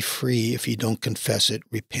ever be free if you don't confess it,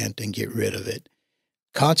 repent, and get rid of it.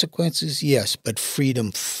 Consequences, yes, but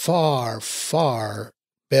freedom far, far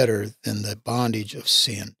better than the bondage of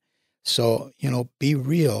sin. So, be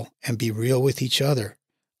real, and be real with each other.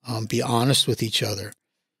 Be honest with each other.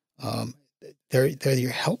 They're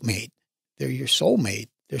your helpmate. They're your soulmate.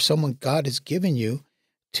 They're someone God has given you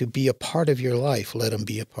to be a part of your life. Let them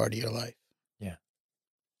be a part of your life. Yeah.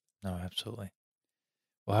 No, absolutely.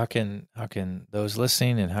 Well, how can those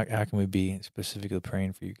listening, and how can we be specifically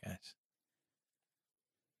praying for you guys?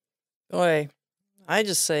 Boy, I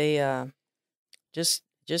just say, just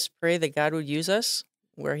pray that God would use us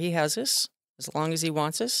where He has us, as long as He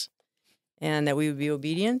wants us, and that we would be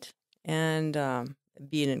obedient and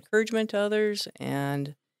be an encouragement to others,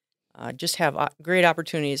 and just have great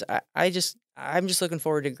opportunities. I'm just looking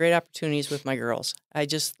forward to great opportunities with my girls. I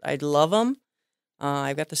love them.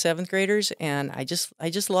 I've got the 7th graders, and I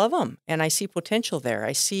just love them, and I see potential there.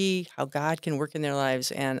 I see how God can work in their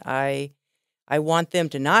lives, and I want them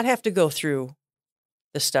to not have to go through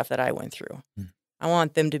the stuff that I went through. I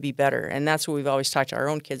want them to be better, and that's what we've always talked to our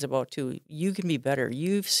own kids about too. You can be better.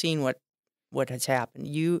 You've seen what has happened.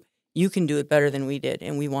 You can do it better than we did,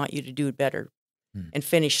 and we want you to do it better and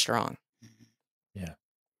finish strong. Yeah.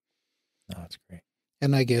 No, that's great.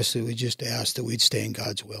 And I guess it would just ask that we'd stay in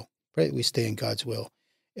God's will. Right? We stay in God's will.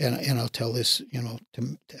 And I'll tell this,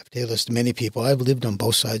 to many people. I've lived on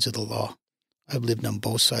both sides of the law. I've lived on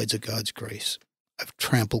both sides of God's grace. I've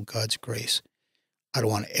trampled God's grace. I don't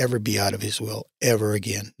want to ever be out of His will ever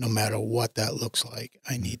again, no matter what that looks like.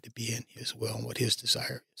 I need to be in His will and what His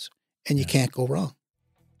desire is. And you can't go wrong.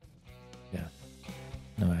 Yeah.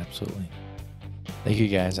 No, absolutely. Thank you,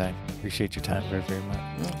 guys. I appreciate your time very, very much.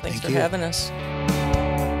 Well, thanks for having us.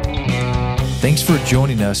 Thanks for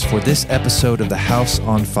joining us for this episode of the House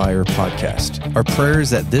on Fire podcast. Our prayer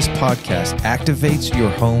is that this podcast activates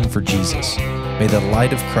your home for Jesus. May the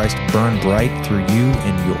light of Christ burn bright through you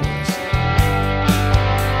and yours.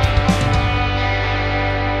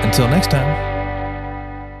 Until next time.